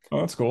 Yeah. Oh,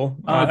 that's cool.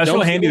 That's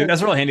really handy. Little,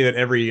 That's really handy that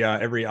every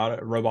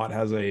robot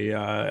has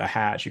a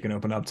hatch you can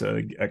open up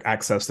to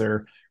access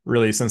their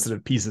really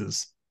sensitive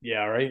pieces.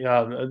 Yeah, right.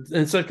 And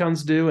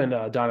sitcoms do, and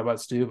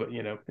Dinobots do, but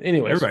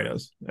anyways, Everybody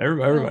does.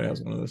 Everybody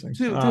has one of those things.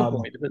 To a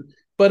point,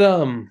 but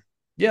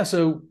yeah.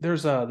 So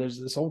there's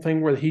this whole thing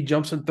where he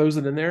jumps and throws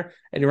it in there,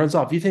 and he runs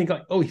off. You think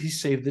like, oh, he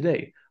saved the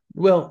day.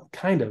 Well,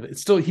 kind of.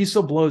 He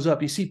still blows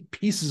up. You see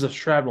pieces of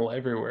shrapnel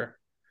everywhere.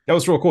 That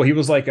was real cool. He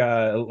was like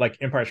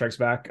Empire Strikes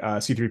Back,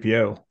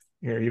 C-3PO.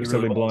 Here, he was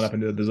totally blown up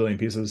into a bazillion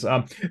pieces.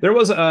 There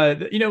was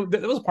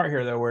there was a part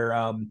here though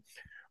where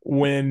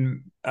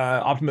when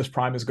Optimus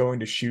Prime is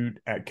going to shoot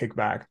at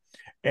Kickback.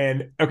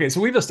 And okay,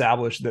 so we've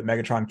established that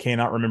Megatron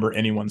cannot remember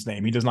anyone's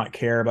name. He does not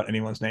care about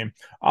anyone's name.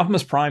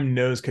 Optimus Prime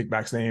knows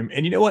Kickback's name.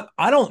 And you know what?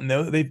 I don't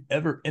know that they've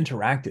ever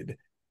interacted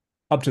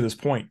up to this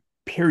point,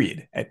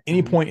 period, at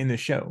any point in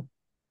this show.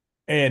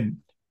 And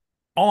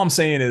all I'm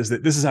saying is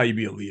that this is how you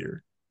be a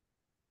leader.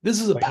 This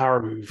is a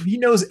power move. He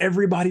knows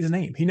everybody's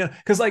name. He knows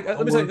because let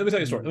me tell you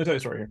a story. Let me tell you a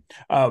story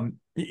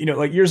here.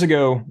 Like years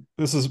ago,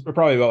 this is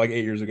probably about like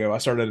 8 years ago, I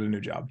started a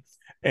new job.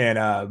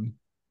 And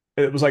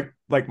it was like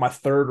my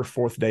third or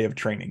fourth day of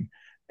training.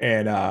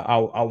 And I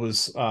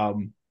was I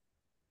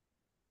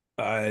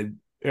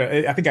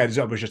think I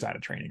was just out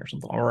of training or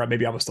something, or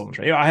maybe I was still in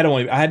training. I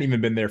hadn't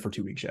even been there for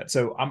 2 weeks yet.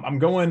 So I'm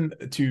going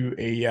to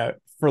a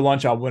for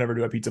lunch. I'll whenever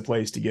to a pizza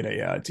place to get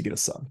a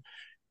sub.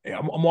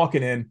 I'm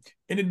walking in,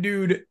 and a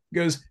dude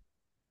goes,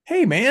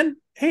 "Hey man,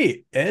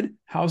 hey Ed,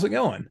 how's it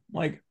going?" I'm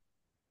like,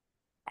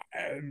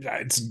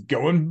 it's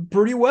going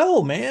pretty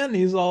well, man.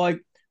 He's all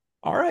like,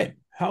 "All right,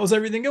 how's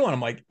everything going?" I'm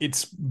like,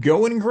 "It's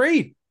going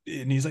great."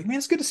 And he's like, "Man,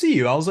 it's good to see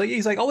you."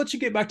 He's like, "I'll let you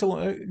get back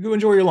to go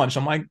enjoy your lunch."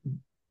 I'm like,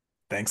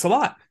 "Thanks a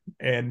lot."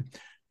 And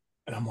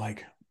I'm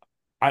like,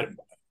 I have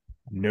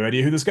no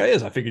idea who this guy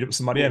is. I figured it was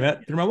somebody I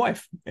met through my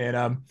wife.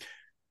 And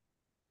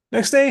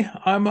next day,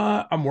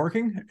 I'm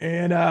working,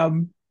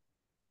 and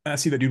I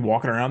see that dude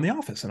walking around the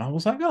office, and I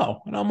was like,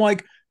 "Oh," and I'm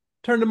like,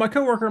 turn to my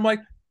coworker, I'm like,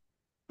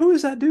 "Who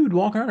is that dude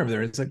walking around over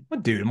there?" It's like,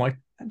 "What dude?" I'm like,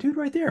 "That dude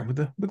right there with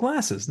the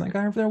glasses, and that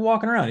guy over there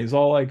walking around." He's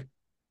all like,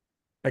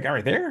 "That guy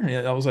right there?"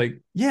 And I was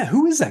like, "Yeah,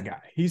 who is that guy?"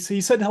 He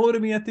said hello to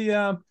me at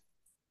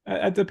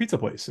the pizza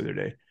place the other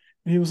day,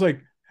 and he was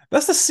like,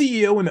 "That's the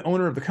CEO and the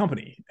owner of the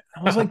company."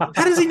 I was like,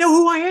 "How does he know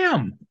who I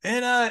am?"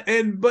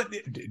 But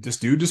this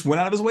dude just went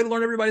out of his way to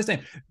learn everybody's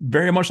name.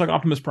 Very much like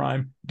Optimus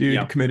Prime,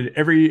 dude committed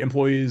every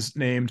employee's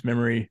name to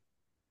memory.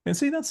 And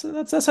see, that's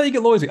how you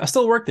get loyalty. I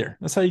still work there.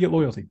 That's how you get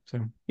loyalty.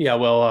 So yeah,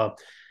 well,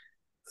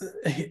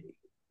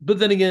 but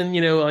then again,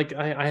 like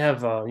I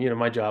have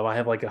my job. I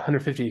have like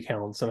 150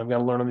 accounts, and I've got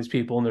to learn on these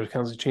people, and there's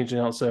constantly changing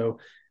out. So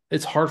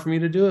it's hard for me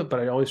to do it, but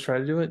I always try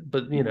to do it.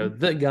 But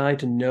that guy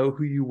to know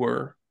who you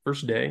were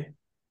first day,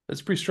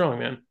 that's pretty strong,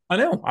 man. I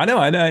know.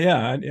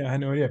 Yeah, I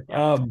had no idea.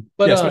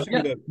 But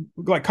especially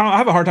I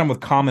have a hard time with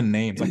common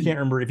names. I can't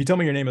remember. If you tell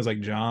me your name is like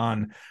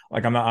John,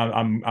 like I'm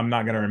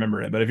not gonna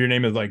remember it. But if your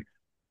name is like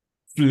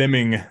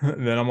Fleming,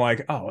 then I'm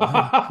like, oh,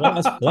 well,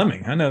 that's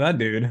Fleming. I know that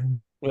dude.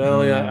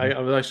 Well, yeah, I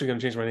was actually gonna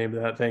change my name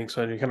to that thing,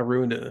 so you kind of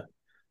ruined it.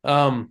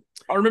 I'll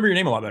remember your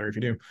name a lot better if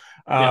you do.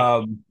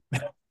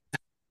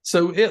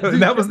 So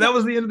that was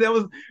the end. That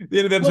was the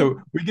end of the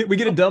episode. We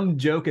get a dumb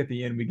joke at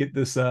the end. We get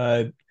this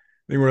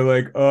they were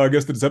like, "Oh, I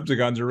guess the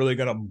Decepticons are really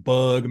gonna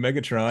bug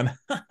Megatron."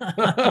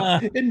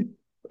 And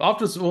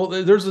Optimus, well,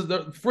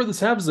 before this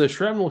happens, the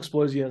shrapnel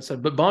explodes. Yeah,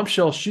 said, but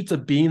Bombshell shoots a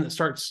beam that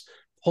starts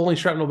pulling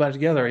shrapnel back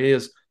together. It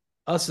is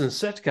us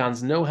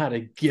Insecticons know how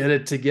to get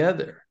it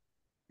together.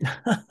 The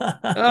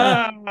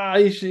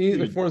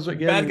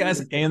bad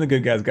guys and the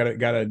good guys got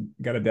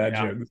a dad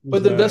joke.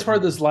 But the best part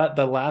of this,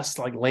 the last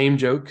like lame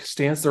joke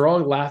stance, they're all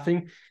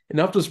laughing, and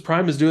Optimus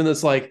Prime is doing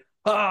this like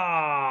in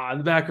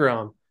the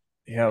background.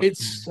 Yeah,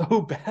 it's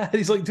so bad.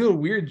 He's like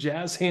doing weird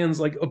jazz hands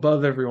like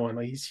above everyone.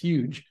 Like he's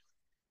huge.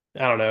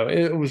 I don't know.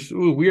 It was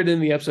weird in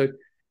the episode.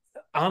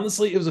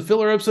 Honestly, it was a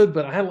filler episode,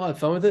 but I had a lot of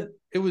fun with it.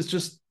 It was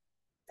just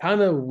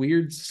kind of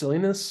weird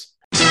silliness.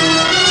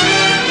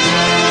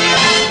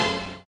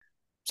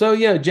 So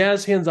yeah,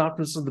 jazz hands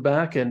Optimus on the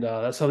back, and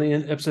that's how the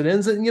episode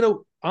ends. And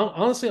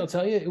honestly, I'll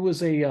tell you, it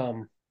was a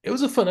It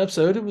was a fun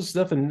episode. It was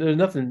nothing. There's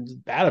nothing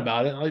bad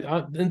about it.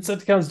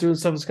 Insecticons doing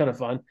stuff is kind of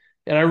fun,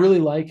 and I really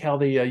like how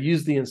they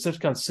use the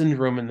Insecticon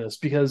syndrome in this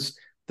because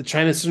the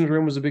China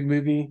syndrome was a big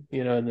movie.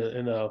 In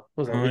the what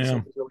was that, Oh late yeah.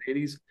 70s,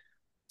 early 80s.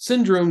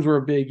 Syndromes were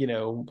a big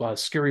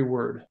scary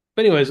word.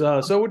 But anyways,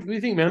 so what do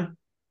you think, man?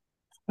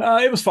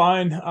 It was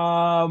fine.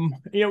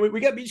 We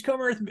got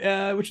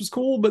Beachcomber, which was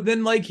cool, but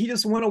then like he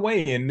just went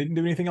away and didn't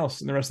do anything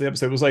else in the rest of the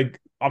episode. It was like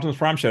Optimus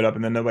Prime showed up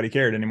and then nobody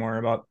cared anymore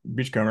about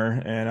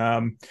Beachcomber.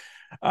 And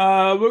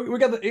we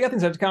got the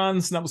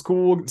Insecticons, and that was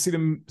cool. See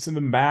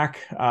them back.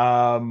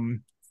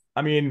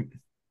 I mean,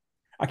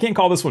 I can't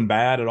call this one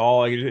bad at all.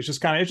 Like, it's just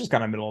kind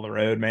of middle of the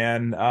road,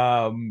 man.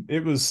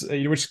 It was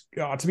which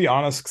to be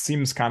honest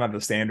seems kind of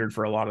the standard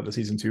for a lot of the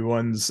season two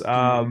ones.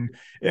 Yeah,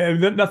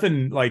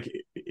 nothing like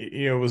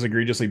was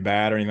egregiously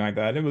bad or anything like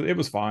that. It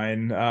was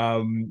fine.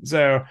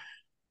 So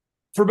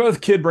for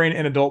both kid brain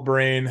and adult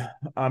brain,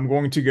 I'm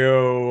going to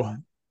go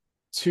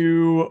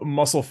two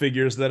muscle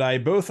figures that I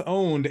both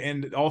owned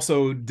and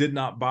also did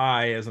not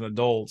buy as an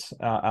adult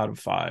out of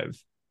five.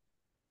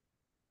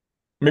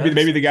 That's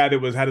Maybe the guy that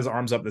was had his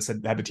arms up that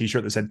said had the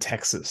T-shirt that said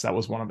Texas. That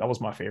was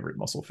my favorite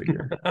muscle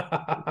figure.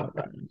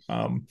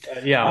 Um,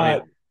 yeah, uh,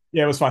 man.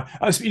 yeah, it was fine.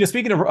 Speaking of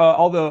speaking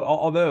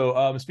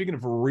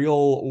of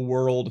real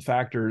world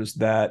factors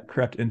that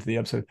crept into the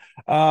episode,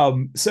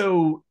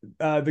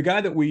 the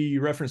guy that we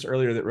referenced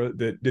earlier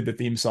that did the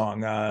theme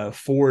song,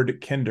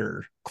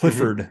 Mhm.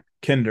 Clifford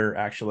Kinder,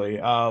 actually.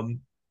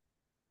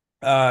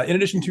 In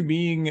addition to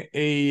being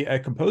a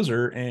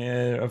composer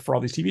and for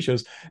all these TV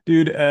shows,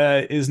 dude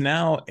is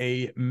now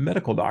a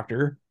medical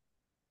doctor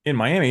in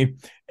Miami,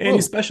 and he Whoa,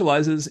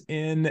 specializes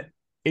in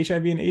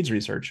HIV and AIDS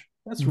research.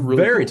 that's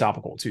really Very cool.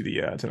 topical to the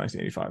to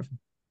 1985.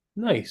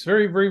 Nice,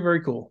 very, very,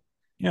 very cool.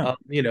 Yeah,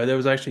 There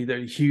was actually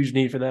a huge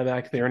need for that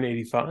back there in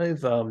 '85.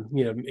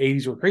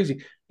 80s were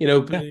crazy. yeah.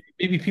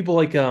 Maybe people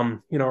like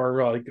our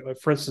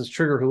for instance,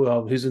 Trigger,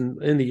 who's in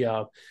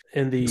the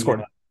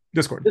Discord,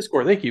 Discord.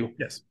 Discord. Thank you.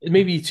 Yes. It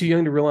may be too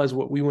young to realize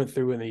what we went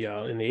through in the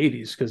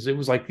 '80s because it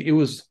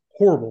was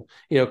horrible.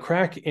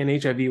 Crack and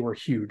HIV were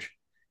huge,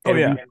 Oh and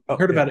we yeah. Oh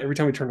heard yeah. about it every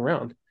time we turned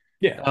around.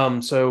 Yeah.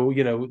 So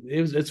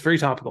it's very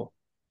topical.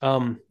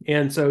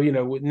 And so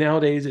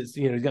nowadays it's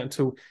gotten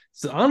to,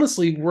 so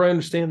honestly, where I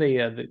understand they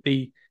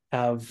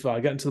have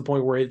gotten to the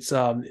point where it's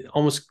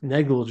almost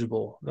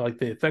negligible, like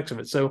the effects of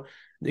it. So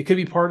it could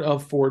be part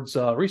of Ford's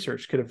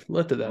research, could have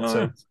led to that. Oh So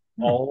yeah. it's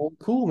Yeah. all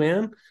cool,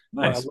 man.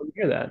 I Nice. love to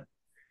hear that.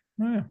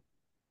 Oh, yeah.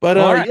 But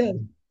Well, all right.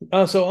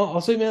 yeah. So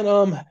I'll say, man,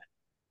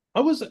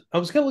 I was kind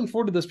of looking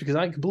forward to this because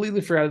I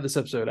completely forgot of this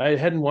episode. I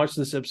hadn't watched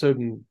this episode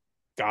in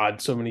God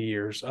so many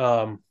years.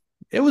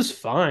 It was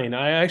fine.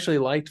 I actually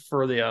liked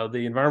for the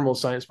environmental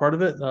science part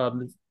of it.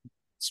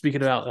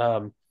 Speaking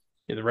about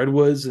the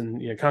redwoods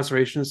and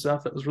conservation and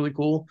stuff, that was really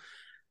cool.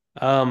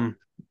 Um,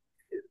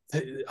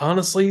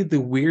 Honestly,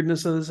 the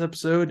weirdness of this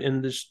episode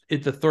and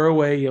the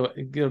throwaway,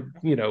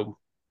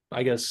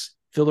 I guess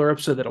filler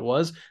episode that it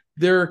was.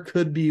 There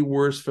could be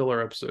worse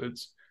filler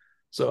episodes.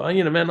 So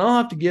man, I'll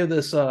have to give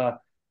this 2.5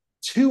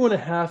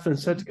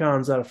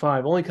 Insecticons out of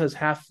 5, only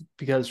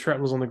because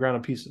Shrapnel's on the ground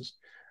in pieces.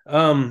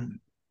 Um,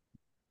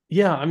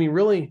 yeah, I mean,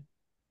 really,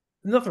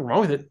 nothing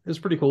wrong with it. It's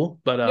pretty cool,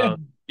 but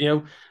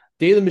Yeah.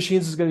 Day of the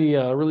Machines is going to be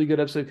a really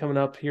good episode coming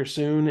up here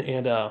soon,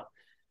 and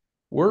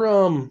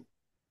we're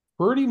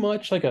pretty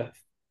much like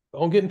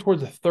I'm getting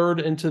towards a third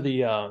into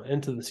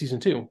the season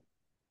two.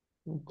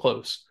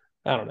 Close.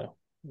 I don't know,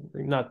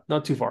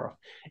 not too far off.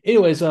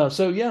 Anyways,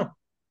 so yeah,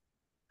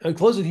 I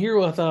close it here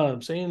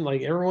with saying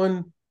like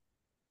everyone,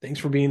 thanks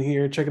for being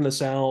here, checking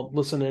us out,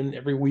 listening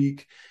every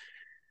week.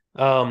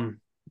 Um,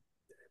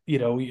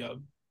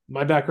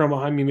 my background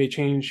behind me may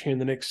change in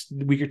the next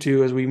week or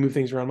two as we move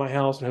things around my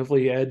house, and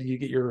hopefully, Ed, you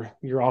get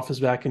your office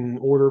back in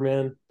order,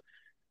 man.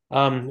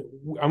 I'm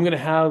gonna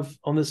have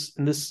on this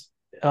in this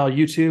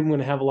YouTube. I'm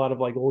gonna have a lot of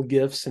like old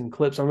gifs and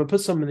clips. I'm gonna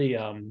put some of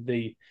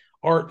the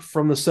art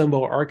from the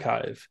Sunbow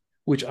archive,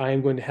 which I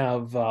am going to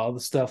have all the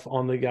stuff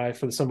on the guy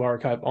for the Sunbow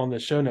archive on the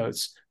show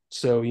notes.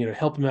 So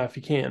help him out if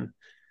you can.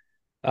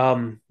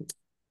 Um,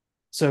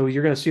 so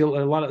you're going to see a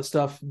lot of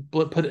stuff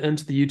put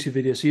into the YouTube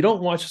video. So you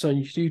don't watch this on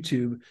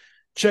YouTube,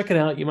 check it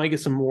out. You might get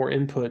some more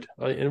input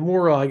and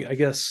more, I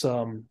guess,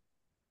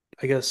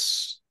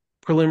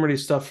 preliminary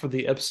stuff for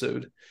the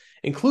episode,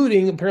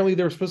 including apparently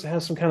they were supposed to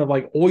have some kind of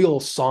like oil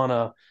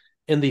sauna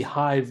in the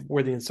hive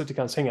where the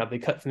Insecticons hang out. They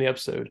cut from the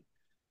episode.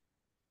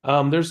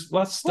 There's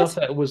lots of stuff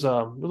What? that was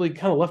really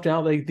kind of left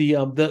out. Like the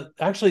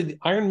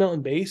Iron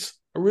Mountain base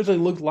originally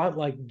looked a lot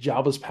like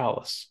Jabba's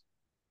palace.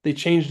 They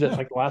changed it Yeah.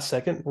 like the last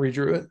second,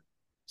 redrew it.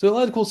 So a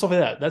lot of cool stuff like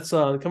that. That's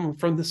coming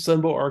from the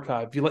Sunbow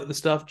archive. If you like the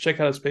stuff, check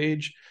out his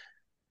page.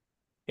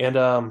 And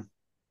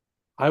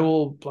I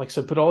will, like I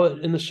said, put all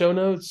it in the show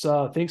notes.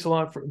 Thanks a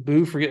lot for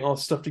Boo for getting all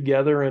this stuff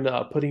together and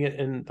putting it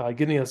in,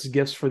 getting us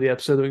gifts for the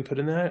episode that we put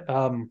in that.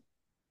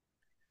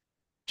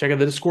 Check out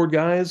the Discord,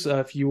 guys.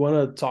 If you want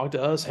to talk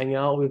to us, hang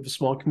out. We have a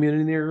small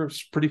community there.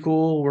 It's pretty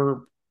cool. We're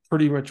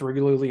pretty much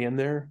regularly in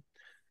there.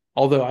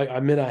 Although I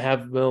admit I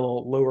have been a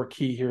little lower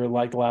key here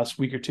like the last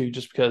week or two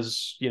just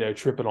because,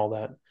 trip and all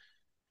that.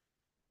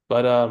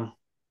 But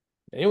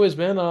anyways,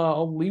 man,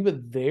 I'll leave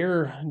it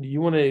there. Do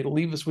you want to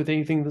leave us with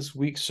anything this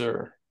week,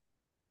 sir?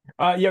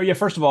 Yeah.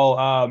 First of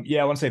all,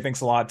 yeah, I want to say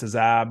thanks a lot to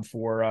Zab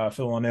for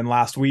filling in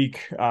last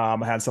week. I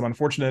had some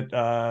unfortunate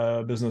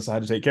business I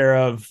had to take care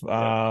of,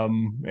 Yeah.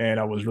 and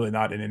I was really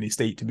not in any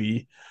state to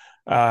be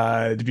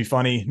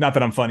funny. Not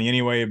that I'm funny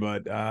anyway,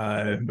 but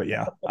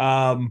yeah.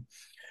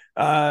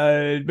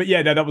 But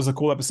yeah, that was a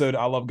cool episode.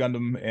 I love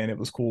Gundam, and it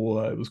was cool.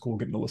 It was cool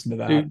getting to listen to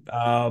that. Dude,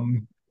 that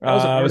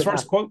was an hour As and a far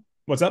as half. quote,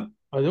 what's up?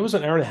 There was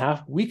an hour and a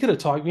half. We could have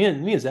talked. Me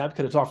and Zap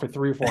could have talked for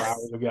 3 or 4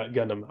 hours about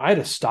Gundam. I had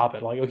to stop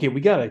it. Like, okay,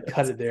 we got to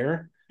cut it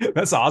there.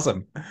 That's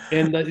awesome.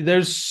 And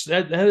there's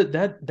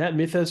that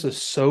mythos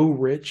is so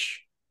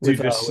rich Dude,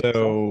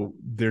 with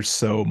there's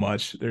so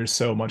much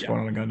yeah. going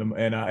on in Gundam,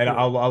 and Yeah.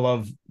 I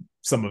love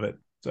some of it.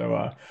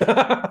 So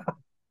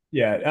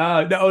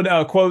yeah.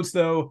 No quotes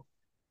though.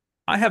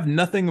 I have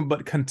nothing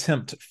but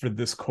contempt for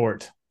this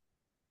court.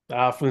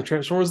 From the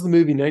Transformers the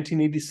movie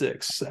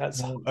 1986.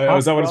 That's Oh, Hot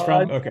is that what it's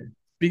from? Rod Okay,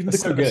 beating the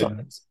that's so good.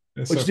 Quintessons.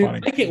 It's Which, so dude,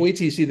 funny. I can't wait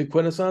till you see the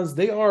Quintessons.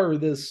 They are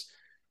this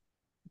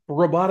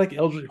robotic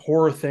eldritch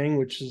horror thing,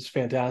 which is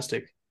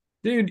fantastic.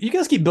 Dude, you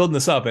guys keep building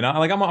this up, and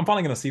I'm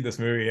finally gonna see this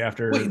movie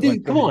after Wait, like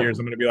dude, come 20 on. years.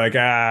 I'm gonna be like,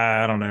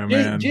 I don't know,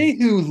 man.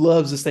 Jehu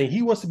loves this thing.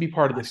 He wants to be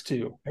part of this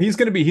too. He's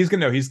gonna be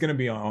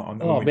on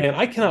when Oh we do man,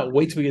 I it. cannot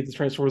wait till we get the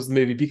Transformers the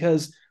movie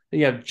because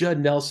you have Judd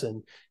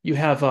Nelson, you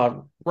have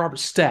Robert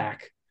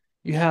Stack,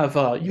 you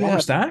Robert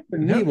have Stack?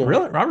 Leonard No, Nimoy.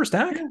 really? Robert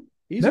Stack? Yeah,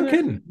 he's in No there.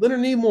 kidding. Leonard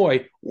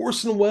Nimoy,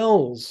 Orson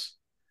Welles.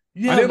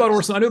 You I knew have about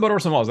Orson. I knew about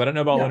Orson Welles. I didn't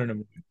know about yeah, Leonard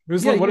Nimoy.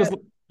 Who's yeah, what yeah. is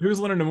who's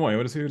Leonard Nimoy?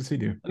 Who does he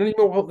do? I don't even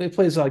know what it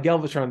plays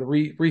Galvatron,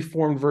 the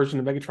reformed version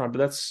of Megatron, but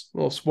that's a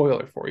little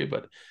spoiler for you.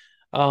 But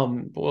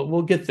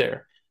we'll get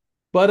there.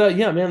 But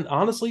yeah, man,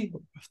 honestly,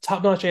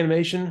 top notch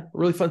animation,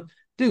 really fun,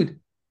 dude.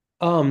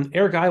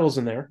 Eric Idle's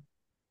in there.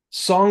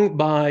 Song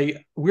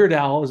by Weird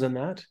Al is in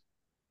that.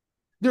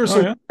 There's Oh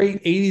some yeah,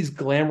 great 80s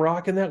glam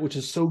rock in that, which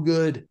is so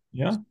good.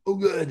 yeah. So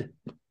good.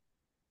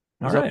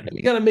 All So right,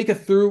 we got to make it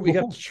through. We cool,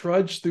 got cool. to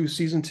trudge through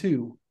season 2,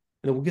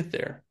 and then we'll get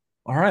there.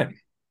 All right,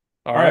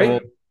 All all right. right. Well,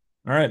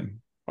 all right.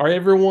 All right,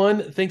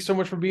 everyone. Thanks so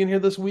much for being here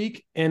this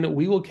week, and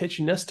we will catch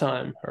you next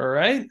time. All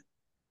right.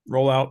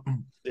 Roll out.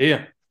 See ya.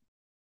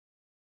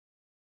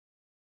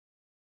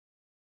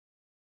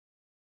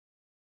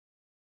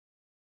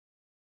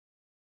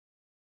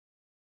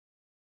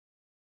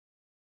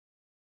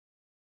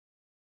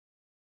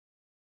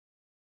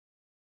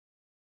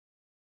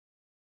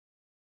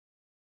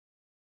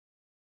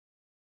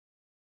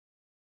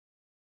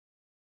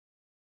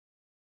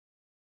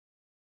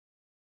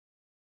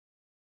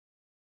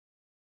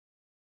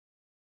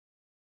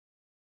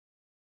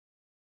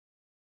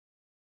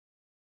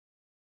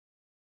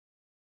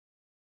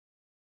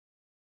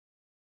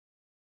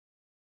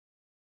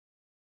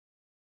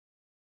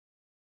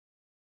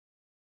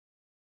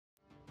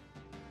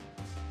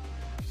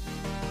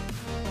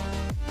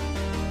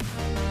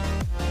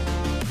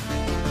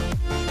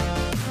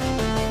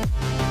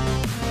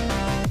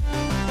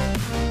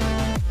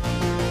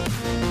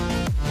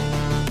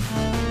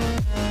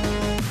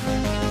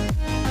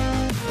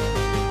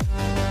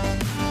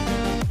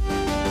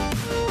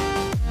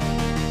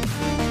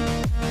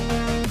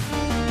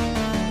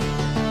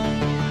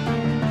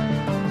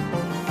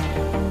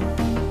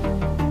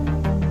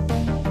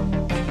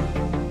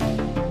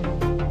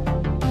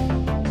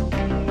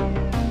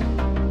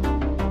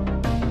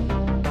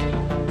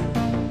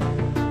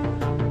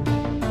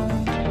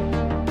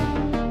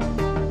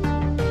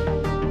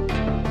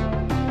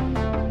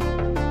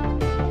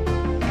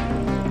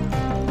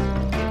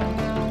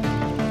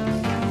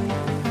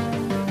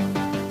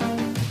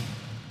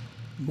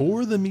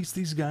 More Than Meets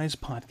These Guys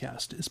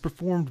podcast is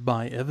performed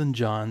by Evan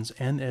Johns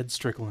and Ed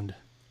Strickland.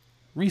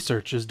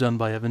 Research is done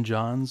by Evan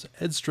Johns,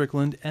 Ed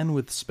Strickland, and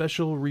with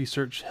special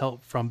research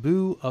help from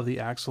Boo of the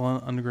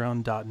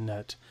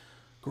AxelonUnderground.net.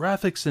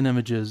 Graphics and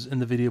images in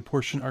the video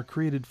portion are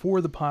created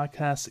for the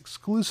podcast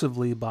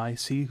exclusively by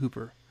C.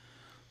 Hooper.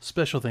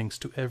 Special thanks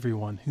to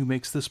everyone who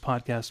makes this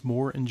podcast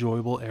more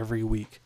enjoyable every week.